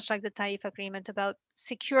very much like the Taif Agreement about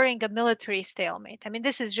securing a military stalemate. I mean,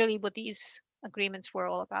 this is really what these agreements were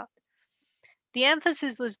all about. The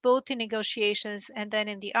emphasis was both in negotiations and then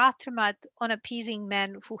in the aftermath on appeasing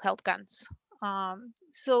men who held guns.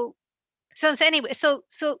 So anyway, so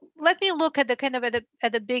let me look at the kind of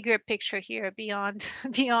at the bigger picture here beyond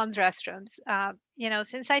beyond restrooms.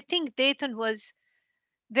 Since I think Dayton was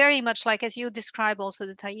very much like, as you describe also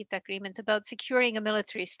the Taif Agreement, about securing a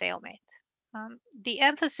military stalemate. The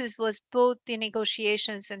emphasis was both in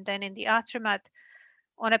negotiations and then in the aftermath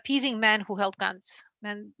on appeasing men who held guns,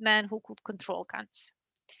 men who could control guns.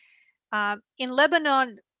 In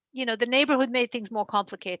Lebanon, the neighborhood made things more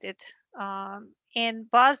complicated. In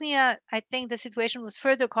Bosnia, I think the situation was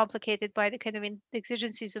further complicated by the kind of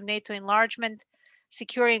exigencies of NATO enlargement,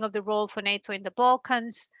 securing of the role for NATO in the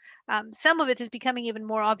Balkans. Some of it is becoming even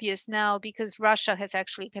more obvious now because Russia has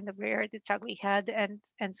actually kind of reared its ugly head,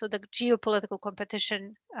 and so the geopolitical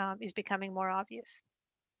competition is becoming more obvious.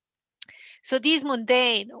 So these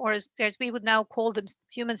mundane, or as we would now call them,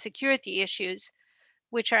 human security issues,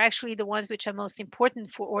 which are actually the ones which are most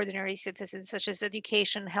important for ordinary citizens, such as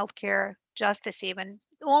education, healthcare, justice even,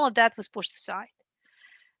 all of that was pushed aside.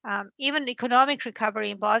 Even economic recovery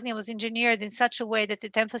in Bosnia was engineered in such a way that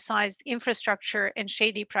it emphasized infrastructure and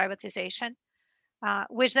shady privatization,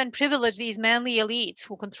 which then privileged these manly elites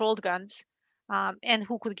who controlled guns and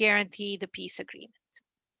who could guarantee the peace agreement.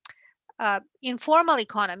 Informal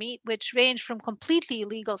economy, which ranged from completely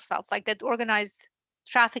illegal stuff like that organized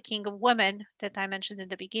trafficking of women that I mentioned in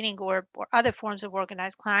the beginning, or other forms of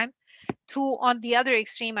organized crime, to, on the other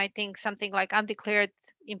extreme, I think something like undeclared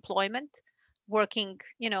employment, working,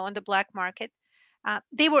 on the black market.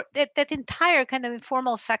 That entire kind of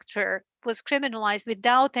informal sector was criminalized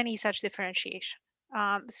without any such differentiation.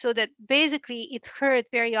 So that basically it hurt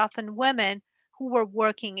very often women who were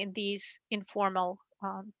working in these informal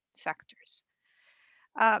sectors.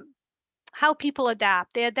 How people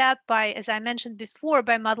adapt. They adapt by, as I mentioned before,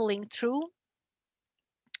 by muddling through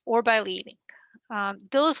or by leaving.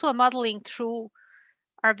 Those who are muddling through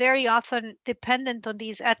are very often dependent on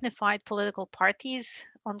these ethnified political parties,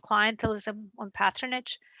 on clientelism, on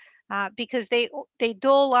patronage, because they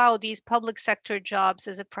dole out these public sector jobs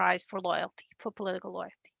as a prize for loyalty, for political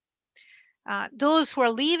loyalty. Those who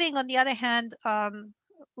are leaving, on the other hand,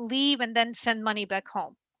 leave and then send money back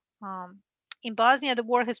home. In Bosnia, the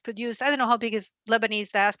war has produced, I don't know how big is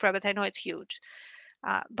Lebanese diaspora, but I know it's huge.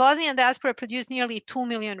 Bosnian diaspora produced nearly 2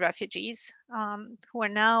 million refugees who are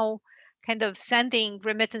now kind of sending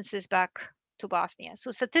remittances back to Bosnia.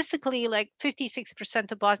 So statistically, like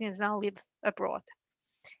 56% of Bosnians now live abroad.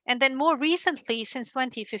 And then more recently, since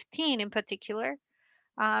 2015 in particular,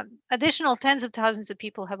 additional tens of thousands of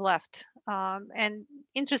people have left. And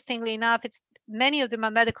interestingly enough, many of them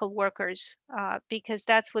are medical workers because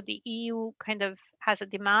that's what the EU kind of has a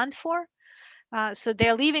demand for. So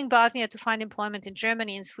they're leaving Bosnia to find employment in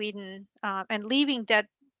Germany and Sweden, and leaving that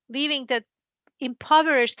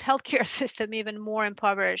impoverished healthcare system even more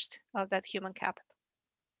impoverished of that human capital.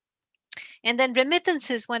 And then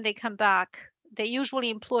remittances, when they come back, they usually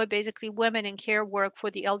employ basically women in care work for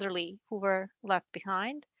the elderly who were left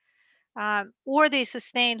behind, or they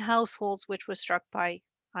sustain households which were struck by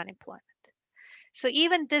unemployment. So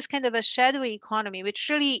even this kind of a shadowy economy, which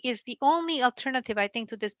really is the only alternative, I think,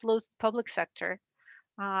 to this public sector,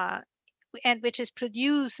 and which is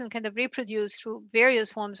produced and kind of reproduced through various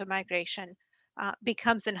forms of migration,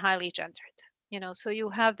 becomes then highly gendered. So you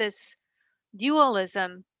have this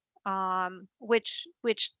dualism, which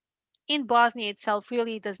in Bosnia itself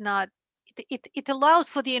really does not. It allows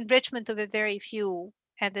for the enrichment of a very few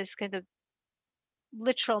and this kind of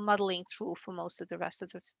literal muddling through for most of the rest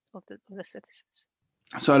of the citizens.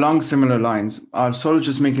 So along similar lines, I'll sort of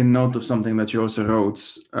just make a note of something that you also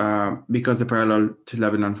wrote, because the parallel to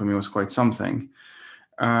Lebanon for me was quite something.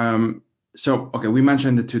 Okay, we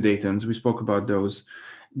mentioned the two Daytons. We spoke about those.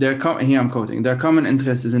 Here I'm quoting, their common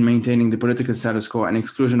interest is in maintaining the political status quo and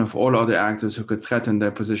exclusion of all other actors who could threaten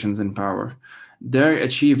their positions in power. Their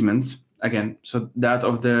achievement, again, so that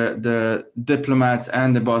of the diplomats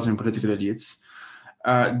and the Bosnian political elites,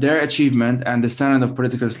 their achievement and the standard of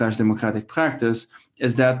political/democratic practice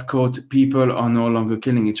is that, quote, people are no longer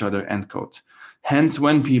killing each other, end quote. Hence,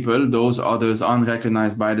 when people, those others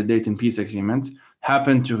unrecognized by the Dayton Peace Agreement,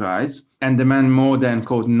 happened to rise and demand more than,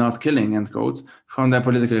 quote, not killing, end quote, from their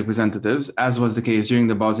political representatives, as was the case during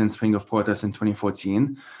the Bosnian Spring of protests in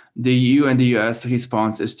 2014, the EU and the US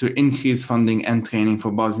response is to increase funding and training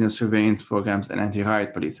for Bosnia's surveillance programs and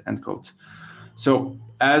anti-riot police, end quote. So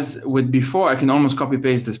as with before, I can almost copy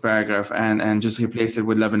paste this paragraph and just replace it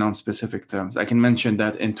with Lebanon specific terms. I can mention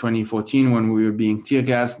that in 2014, when we were being tear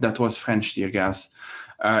gassed, that was French tear gas.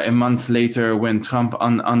 A month later, when Trump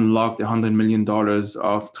unlocked $100 million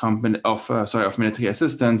of military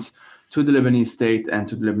assistance to the Lebanese state and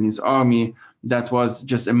to the Lebanese army, that was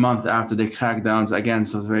just a month after the crackdowns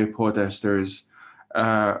against those very protesters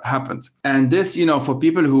happened. And this, for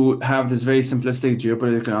people who have this very simplistic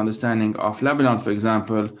geopolitical understanding of Lebanon, for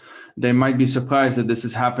example, they might be surprised that this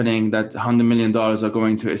is happening, that $100 million are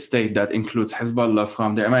going to a state that includes Hezbollah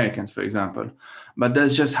from the Americans, for example. But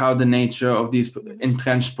that's just how the nature of these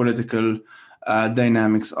entrenched political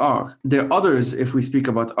dynamics are. The others, if we speak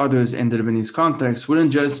about others in the Lebanese context,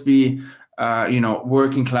 wouldn't just be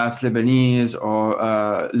working class Lebanese or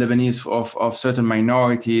Lebanese of certain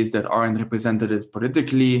minorities that aren't represented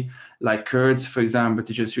politically, like Kurds, for example,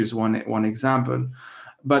 to just use one example.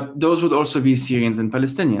 But those would also be Syrians and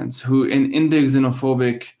Palestinians who in their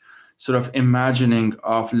xenophobic sort of imagining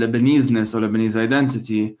of Lebanese-ness or Lebanese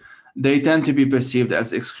identity, they tend to be perceived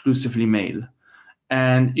as exclusively male.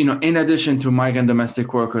 And, in addition to migrant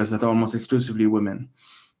domestic workers that are almost exclusively women,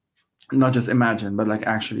 not just imagine, but like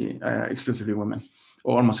actually exclusively women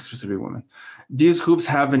or almost exclusively women. These groups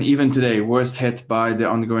have been even today worst hit by the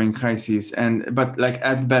ongoing crises, but like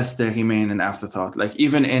at best they remain an afterthought. Like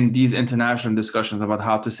even in these international discussions about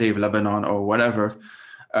how to save Lebanon or whatever,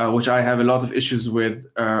 which I have a lot of issues with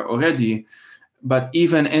already, but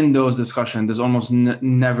even in those discussions, there's almost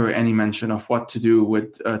never any mention of what to do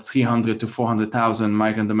with 300 to 400,000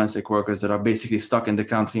 migrant domestic workers that are basically stuck in the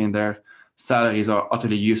country and their salaries are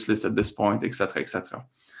utterly useless at this point, et cetera, et cetera.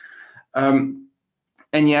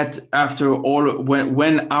 And yet, after all,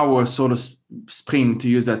 when our sort of spring, to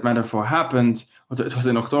use that metaphor, happened, it was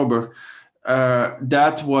in October,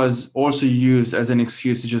 that was also used as an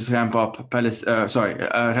excuse to just ramp up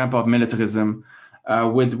militarism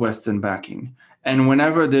with Western backing. And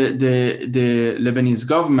whenever the Lebanese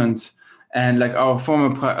government and like our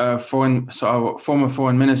former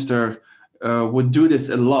foreign minister would do this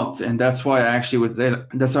a lot, and that's why I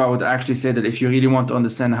would actually say that if you really want to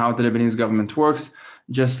understand how the Lebanese government works,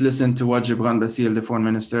 just listen to what Gibran Bassil, the foreign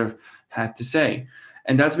minister, had to say.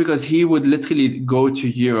 And that's because he would literally go to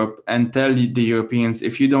Europe and tell the Europeans,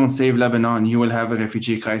 if you don't save Lebanon, you will have a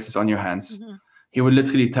refugee crisis on your hands. Mm-hmm. He would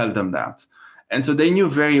literally tell them that. And so they knew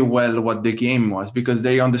very well what the game was because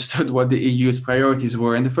they understood what the EU's priorities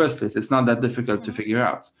were in the first place. It's not that difficult to figure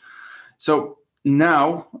out. So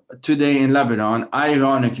now, today in Lebanon,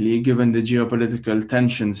 ironically, given the geopolitical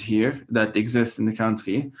tensions here that exist in the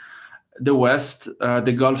country, the West,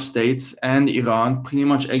 the Gulf states, and Iran pretty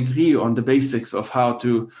much agree on the basics of how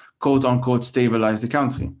to, quote unquote, stabilize the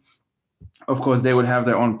country. Of course, they would have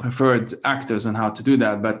their own preferred actors on how to do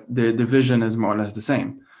that, but the vision is more or less the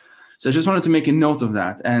same. So I just wanted to make a note of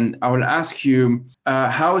that. And I will ask you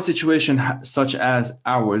how a situation such as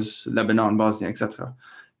ours, Lebanon, Bosnia, etc.,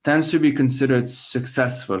 tends to be considered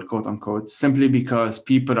successful, quote unquote, simply because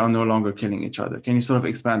people are no longer killing each other. Can you sort of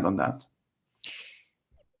expand on that?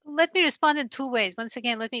 Let me respond in two ways. Once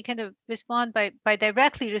again, let me kind of respond by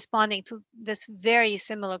directly responding to this very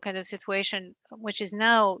similar kind of situation, which is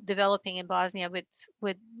now developing in Bosnia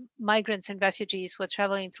with migrants and refugees who are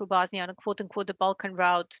traveling through Bosnia on a quote unquote the Balkan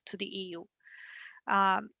route to the EU.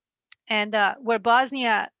 And where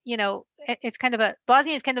Bosnia, Bosnia is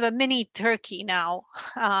kind of a mini Turkey now,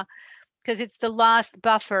 because it's the last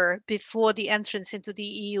buffer before the entrance into the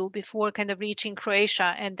EU, before kind of reaching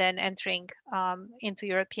Croatia and then entering into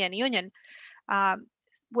European Union,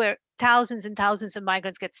 where thousands and thousands of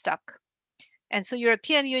migrants get stuck. And so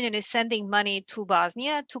European Union is sending money to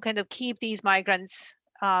Bosnia to kind of keep these migrants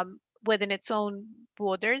within its own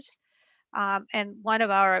borders. And one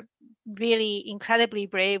of our really incredibly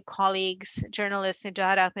brave colleagues, journalist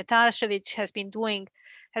Nijara Ahmetašević,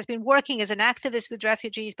 has been working as an activist with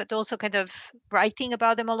refugees, but also kind of writing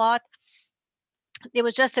about them a lot. There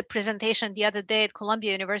was just a presentation the other day at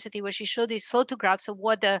Columbia University where she showed these photographs of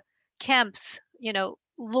what the camps,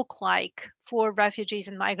 look like for refugees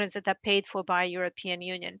and migrants that are paid for by European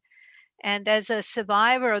Union. And as a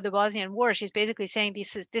survivor of the Bosnian War, she's basically saying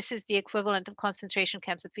this is the equivalent of concentration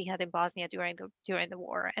camps that we had in Bosnia during the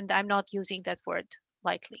war. And I'm not using that word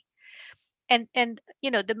lightly. And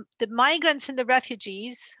the migrants and the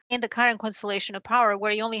refugees in the current constellation of power,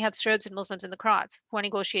 where you only have Serbs and Muslims and the Croats who are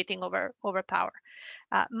negotiating over power,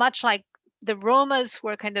 much like The Romas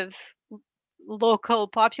were kind of local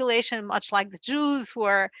population, much like the Jews, who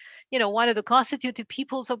are, one of the constitutive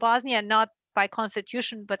peoples of Bosnia, not by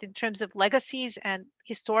constitution, but in terms of legacies and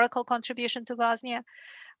historical contribution to Bosnia.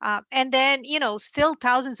 And then, still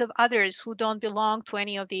thousands of others who don't belong to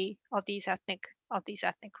any of these ethnic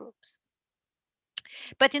groups.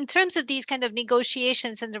 But in terms of these kind of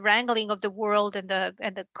negotiations and the wrangling of the world and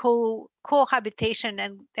the cohabitation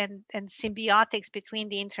and symbiotics between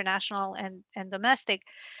the international and domestic,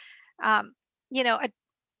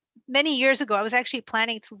 many years ago, I was actually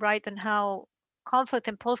planning to write on how conflict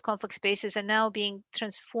and post-conflict spaces are now being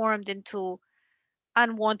transformed into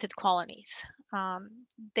unwanted colonies.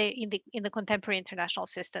 They in the contemporary international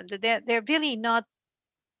system. They're really not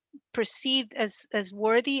perceived as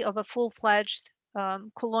worthy of a full-fledged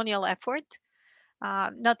colonial effort,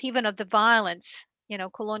 not even of the violence,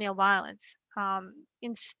 colonial violence.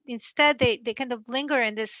 Instead, they kind of linger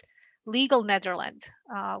in this legal Netherland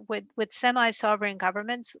with semi-sovereign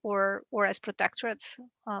governments or as protectorates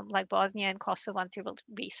like Bosnia and Kosovo until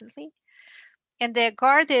recently. And they're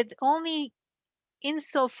guarded only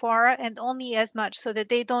insofar and only as much so that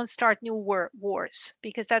they don't start new wars,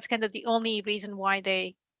 because that's kind of the only reason why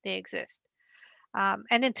they exist.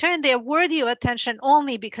 And in turn, they're worthy of attention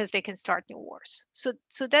only because they can start new wars. So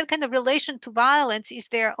that kind of relation to violence is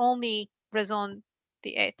their only raison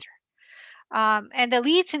d'etre. And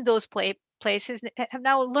elites in those places have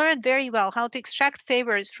now learned very well how to extract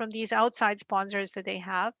favors from these outside sponsors that they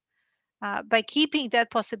have by keeping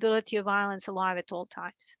that possibility of violence alive at all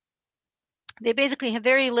times. They basically have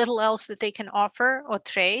very little else that they can offer or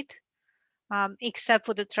trade except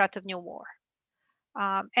for the threat of new war.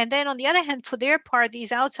 And then on the other hand, for their part,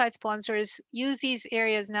 these outside sponsors use these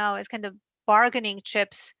areas now as kind of bargaining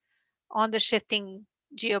chips on the shifting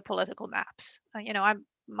geopolitical maps.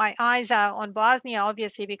 My eyes are on Bosnia,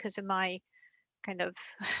 obviously, because of my kind of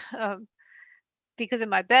because of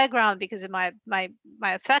my background, because of my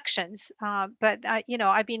affections. But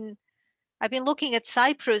I've been looking at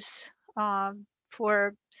Cyprus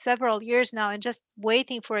for several years now and just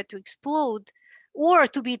waiting for it to explode or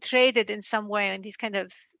to be traded in some way in these kind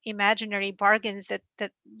of imaginary bargains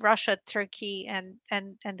that Russia, Turkey, and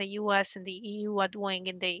the U.S. and the EU are doing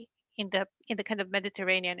in the kind of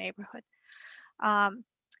Mediterranean neighborhood.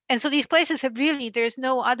 And so these places have really, there's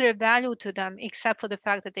no other value to them except for the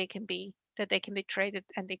fact that they can be traded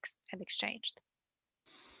and exchanged.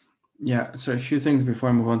 Yeah, so a few things before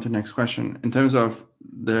I move on to the next question. In terms of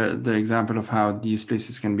the example of how these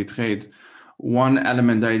places can be traded, one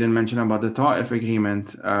element that I didn't mention about the Ta'if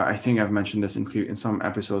agreement, I think I've mentioned this in some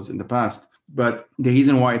episodes in the past, but the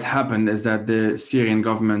reason why it happened is that the Syrian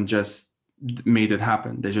government just made it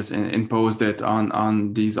happen. They just imposed it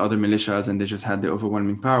on these other militias, and they just had the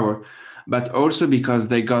overwhelming power. But also because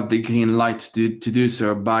they got the green light to do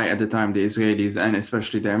so by, at the time, the Israelis and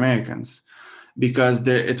especially the Americans. Because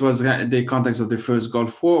it was the context of the first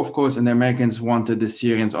Gulf War, of course, and the Americans wanted the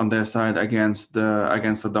Syrians on their side against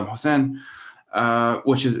Saddam Hussein,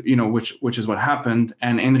 which is what happened.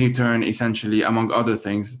 And in return, essentially, among other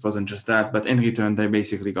things, it wasn't just that, but in return, they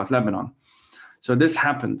basically got Lebanon. So this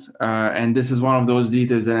happened, and this is one of those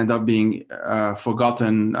details that ended up being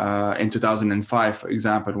forgotten in 2005, for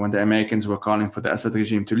example, when the Americans were calling for the Assad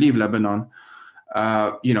regime to leave Lebanon.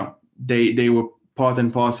 They were part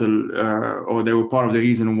and parcel, or they were part of the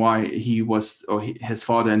reason why his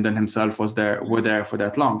father and then himself were there for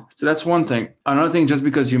that long. So that's one thing. Another thing, just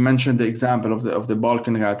because you mentioned the example of the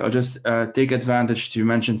Balkan route, I'll just take advantage to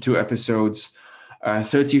mention two episodes,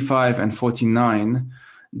 35 and 49.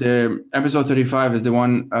 The episode 35 is the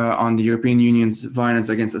one on the European Union's violence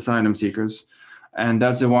against asylum seekers. And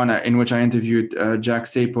that's the one in which I interviewed Jack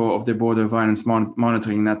Sapo of the Border Violence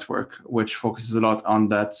Monitoring Network, which focuses a lot on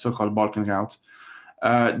that so-called Balkan route.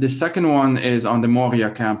 The second one is on the Moria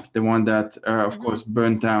camp, the one that, of course,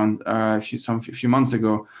 burned down a few months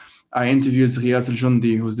ago. I interviewed Riaz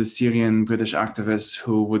Al-Jundi, who's the Syrian British activist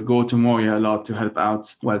who would go to Moria a lot to help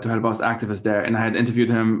out activists there. And I had interviewed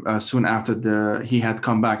him soon after he had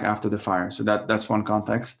come back after the fire. So that's one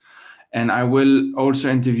context. And I will also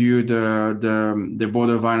interview the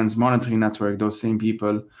Border Violence Monitoring Network, those same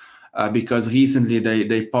people, because recently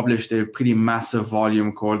they published a pretty massive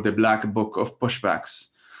volume called The Black Book of Pushbacks,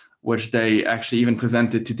 which they actually even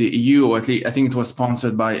presented to the EU, or at least I think it was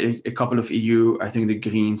sponsored by a couple of EU, I think the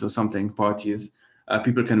Greens or something parties.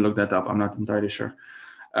 People can look that up. I'm not entirely sure.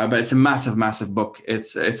 But it's a massive, massive book.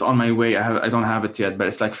 It's on my way. I don't have it yet, but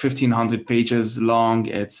it's like 1,500 pages long.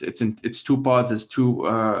 It's two parts. There's two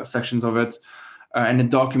sections of it. And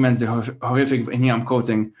it documents the horrific, and here I'm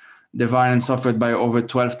quoting, the violence suffered by over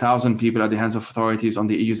 12,000 people at the hands of authorities on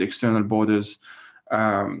the EU's external borders,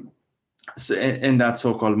 so in that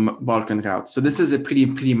so-called Balkan route. So this is a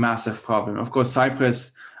pretty massive problem. Of course,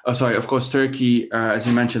 Turkey, as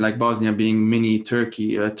you mentioned, like Bosnia being mini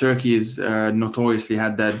Turkey. Turkey is notoriously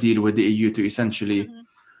had that deal with the EU to essentially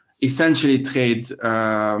trade.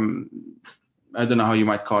 I don't know how you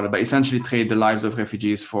might call it, but essentially trade the lives of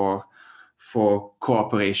refugees for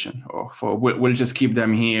cooperation, or for we'll just keep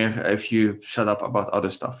them here if you shut up about other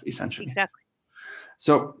stuff, essentially. Exactly.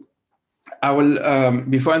 So I will,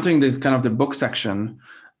 before entering the kind of the book section,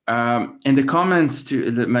 in the comments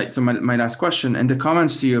to my last question, in the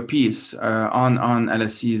comments to your piece on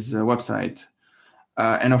LSE's website,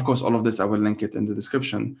 and of course all of this I will link it in the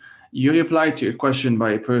description, you replied to a question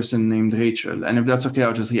by a person named Rachel, and if that's okay,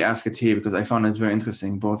 I'll just re-ask it here because I found it very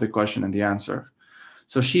interesting, both the question and the answer.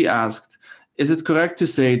 So she asked, is it correct to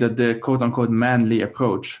say that the quote-unquote manly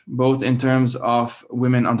approach, both in terms of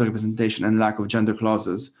women underrepresentation and lack of gender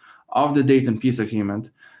clauses, of the Dayton Peace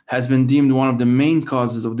Agreement has been deemed one of the main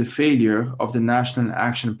causes of the failure of the National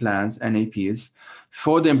Action Plans, NAPs,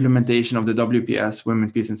 for the implementation of the WPS,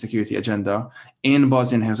 Women, Peace and Security Agenda, in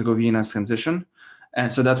Bosnia and Herzegovina's transition?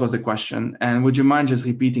 And so that was the question. And would you mind just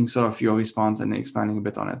repeating sort of your response and expanding a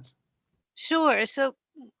bit on it? Sure. So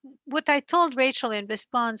what I told Rachel in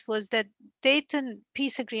response was that Dayton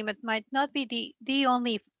Peace Agreement might not be the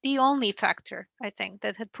only factor, I think,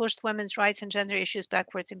 that had pushed women's rights and gender issues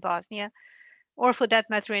backwards in Bosnia, or for that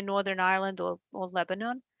matter in Northern Ireland or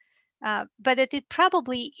Lebanon. But it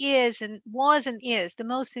probably is and was and is the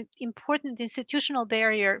most important institutional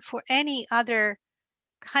barrier for any other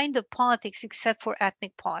kind of politics except for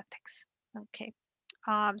ethnic politics. Okay.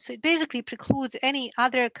 So it basically precludes any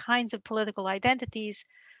other kinds of political identities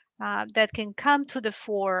that can come to the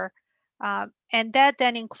fore, and that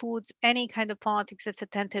then includes any kind of politics that's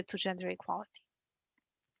attentive to gender equality.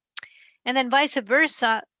 And then vice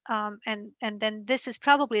versa, and then this is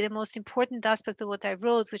probably the most important aspect of what I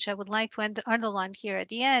wrote, which I would like to underline here at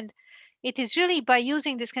the end. It is really by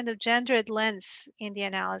using this kind of gendered lens in the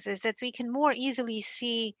analysis that we can more easily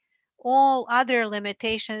see all other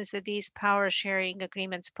limitations that these power sharing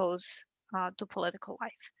agreements pose to political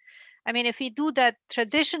life. I mean, if we do that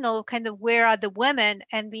traditional kind of where are the women,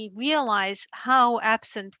 and we realize how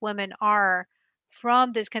absent women are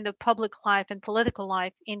from this kind of public life and political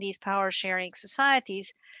life in these power sharing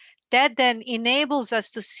societies, that then enables us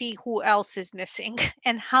to see who else is missing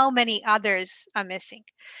and how many others are missing.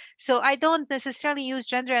 So I don't necessarily use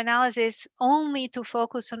gender analysis only to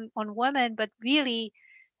focus on women, but really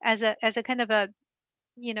as a kind of a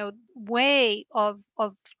way of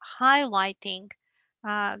highlighting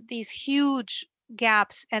these huge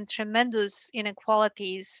gaps and tremendous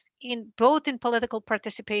inequalities in both in political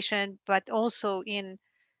participation, but also in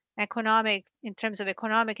terms of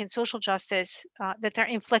economic and social justice that are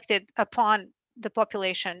inflicted upon the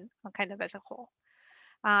population kind of as a whole.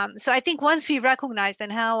 So I think once we recognize then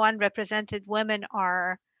how unrepresented women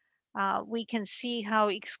are, we can see how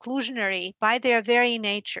exclusionary by their very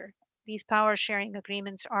nature these power sharing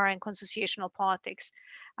agreements are in consociational politics,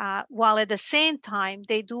 while at the same time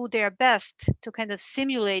they do their best to kind of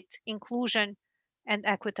simulate inclusion and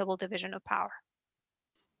equitable division of power.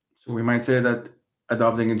 So we might say that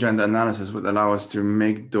adopting a gender analysis would allow us to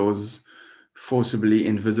make those forcibly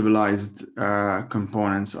invisibilized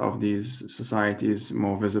components of these societies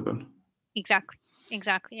more visible.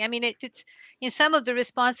 Exactly. I mean, it's in some of the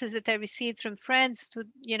responses that I received from friends to,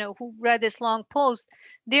 who read this long post,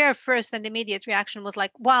 their first and immediate reaction was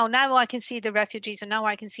like, wow, now I can see the refugees and now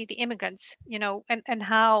I can see the immigrants, and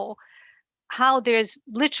how there's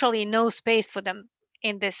literally no space for them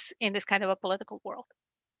in this kind of a political world.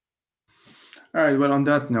 All right. Well, on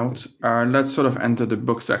that note, let's sort of enter the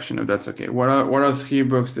book section, if that's okay. What are 3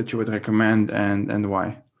 books that you would recommend, and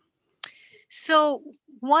why? So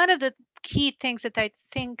one of the key things that I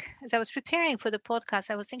think, as I was preparing for the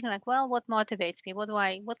podcast, I was thinking like, well, what motivates me?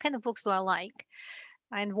 What kind of books do I like,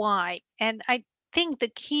 and why? And I think the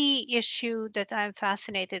key issue that I'm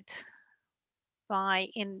fascinated by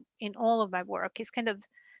in all of my work is kind of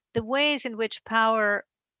the ways in which power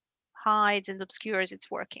hides and obscures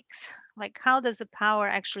its workings. Like, how does the power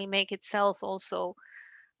actually make itself also,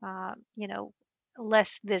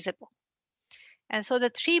 less visible? And so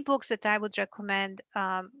the 3 books that I would recommend,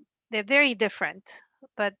 they're very different,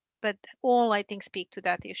 but all I think speak to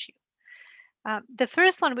that issue. The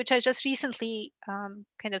first one, which I just recently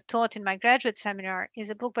kind of taught in my graduate seminar, is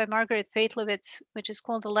a book by Margaret Feitlowitz, which is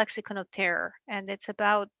called The Lexicon of Terror, and it's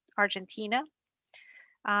about Argentina,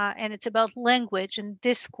 and it's about language and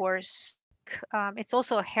discourse it's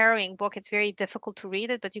also a harrowing book. It's very difficult to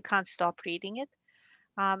read it, but you can't stop reading it.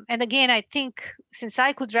 And again, I think since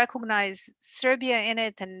I could recognize Serbia in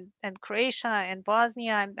it and Croatia and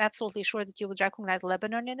Bosnia, I'm absolutely sure that you would recognize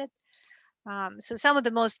Lebanon in it. So some of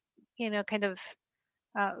the most, kind of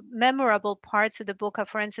memorable parts of the book are,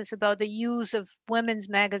 for instance, about the use of women's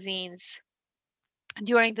magazines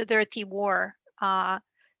during the Dirty War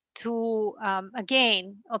to,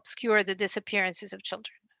 again, obscure the disappearances of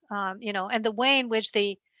children. And the way in which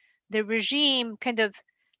the regime kind of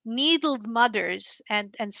needled mothers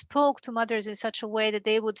and spoke to mothers in such a way that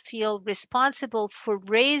they would feel responsible for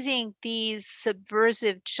raising these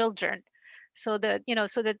subversive children, so that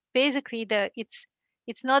basically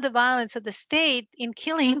it's not the violence of the state in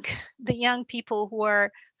killing the young people who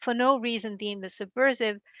are for no reason deemed as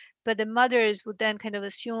subversive, but the mothers would then kind of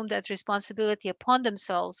assume that responsibility upon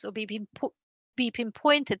themselves, or be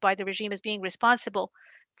pinpointed by the regime as being responsible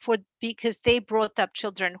because they brought up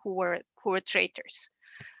children who were traitors.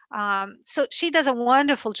 So she does a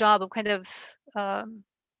wonderful job of kind of kind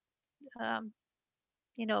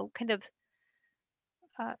of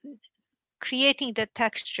creating the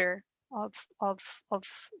texture of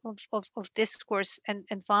discourse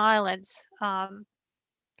and violence,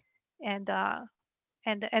 and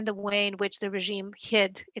the way in which the regime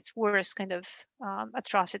hid its worst kind of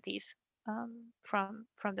atrocities from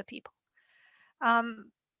the people.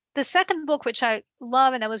 The second book, which I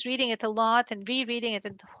love, and I was reading it a lot and rereading it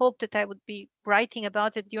and hoped that I would be writing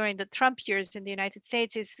about it during the Trump years in the United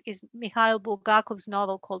States, is Mikhail Bulgakov's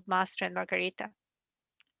novel called Master and Margarita,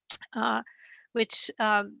 which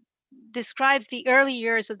describes the early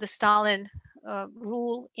years of the Stalin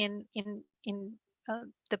rule in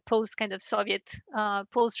the post kind of Soviet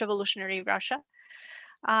post-revolutionary Russia.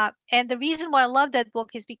 And the reason why I love that book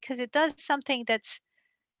is because it does something that's,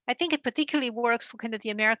 I think it particularly works for kind of the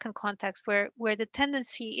American context, where the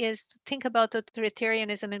tendency is to think about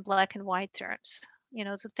authoritarianism in black and white terms.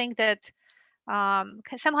 To think that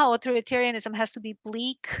somehow authoritarianism has to be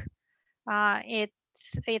bleak.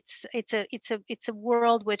 It's a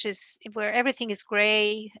world where everything is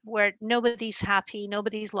gray, where nobody's happy,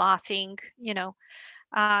 nobody's laughing.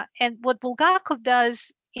 And what Bulgakov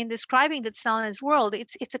does in describing that Stalin's world,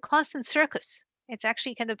 it's a constant circus. It's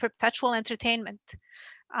actually kind of perpetual entertainment.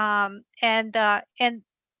 And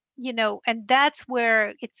that's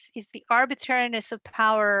where it's the arbitrariness of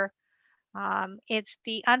power, it's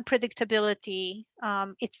the unpredictability,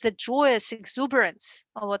 it's the joyous exuberance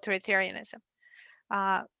of authoritarianism,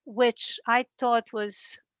 which I thought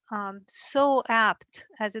was so apt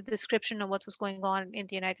as a description of what was going on in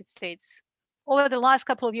the United States over the last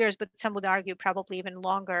couple of years, but some would argue probably even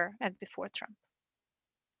longer and before Trump.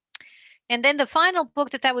 And then the final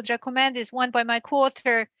book that I would recommend is one by my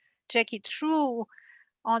co-author, Jackie True,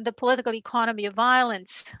 on the political economy of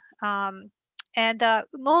violence. And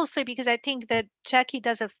mostly because I think that Jackie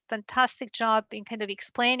does a fantastic job in kind of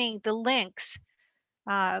explaining the links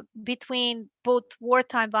between both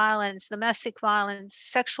wartime violence, domestic violence,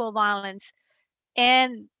 sexual violence,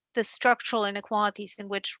 and the structural inequalities in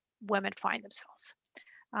which women find themselves.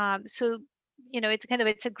 So,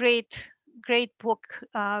 it's a great book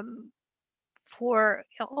for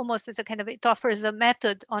almost as a kind of, it offers a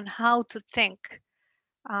method on how to think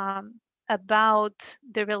about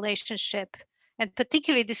the relationship, and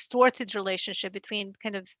particularly distorted relationship between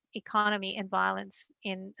kind of economy and violence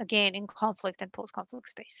in conflict and post-conflict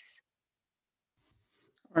spaces.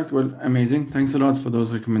 All right, well, amazing. Thanks a lot for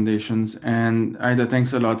those recommendations. And Aida,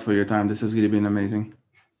 thanks a lot for your time. This has really been amazing.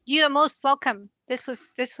 You are most welcome. This was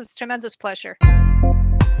tremendous pleasure.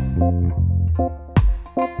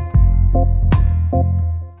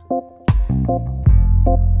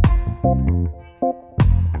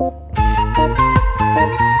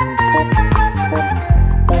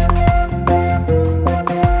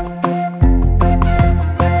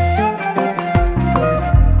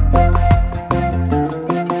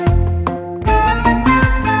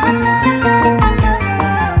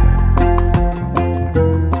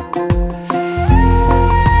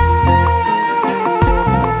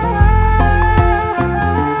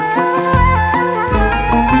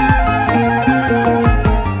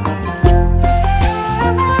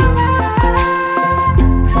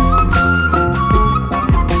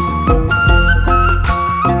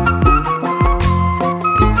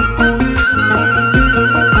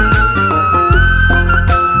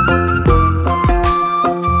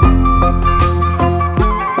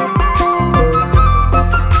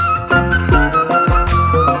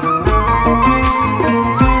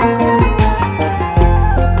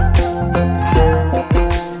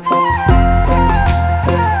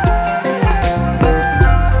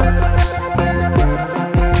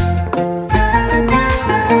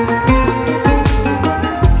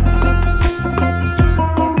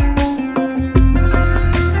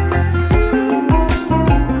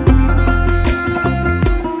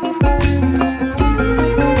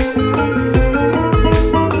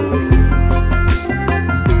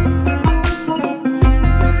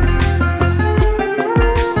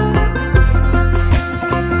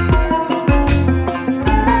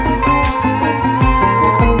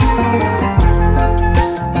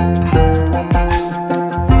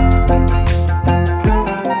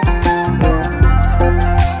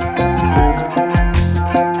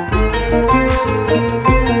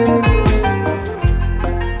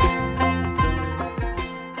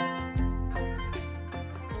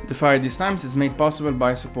 The Fire These Times is made possible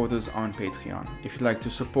by supporters on Patreon. If you'd like to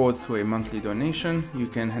support through a monthly donation, you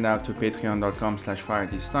can head out to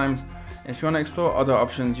patreon.com/firethesetimes. And if you want to explore other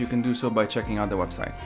options, you can do so by checking out the website.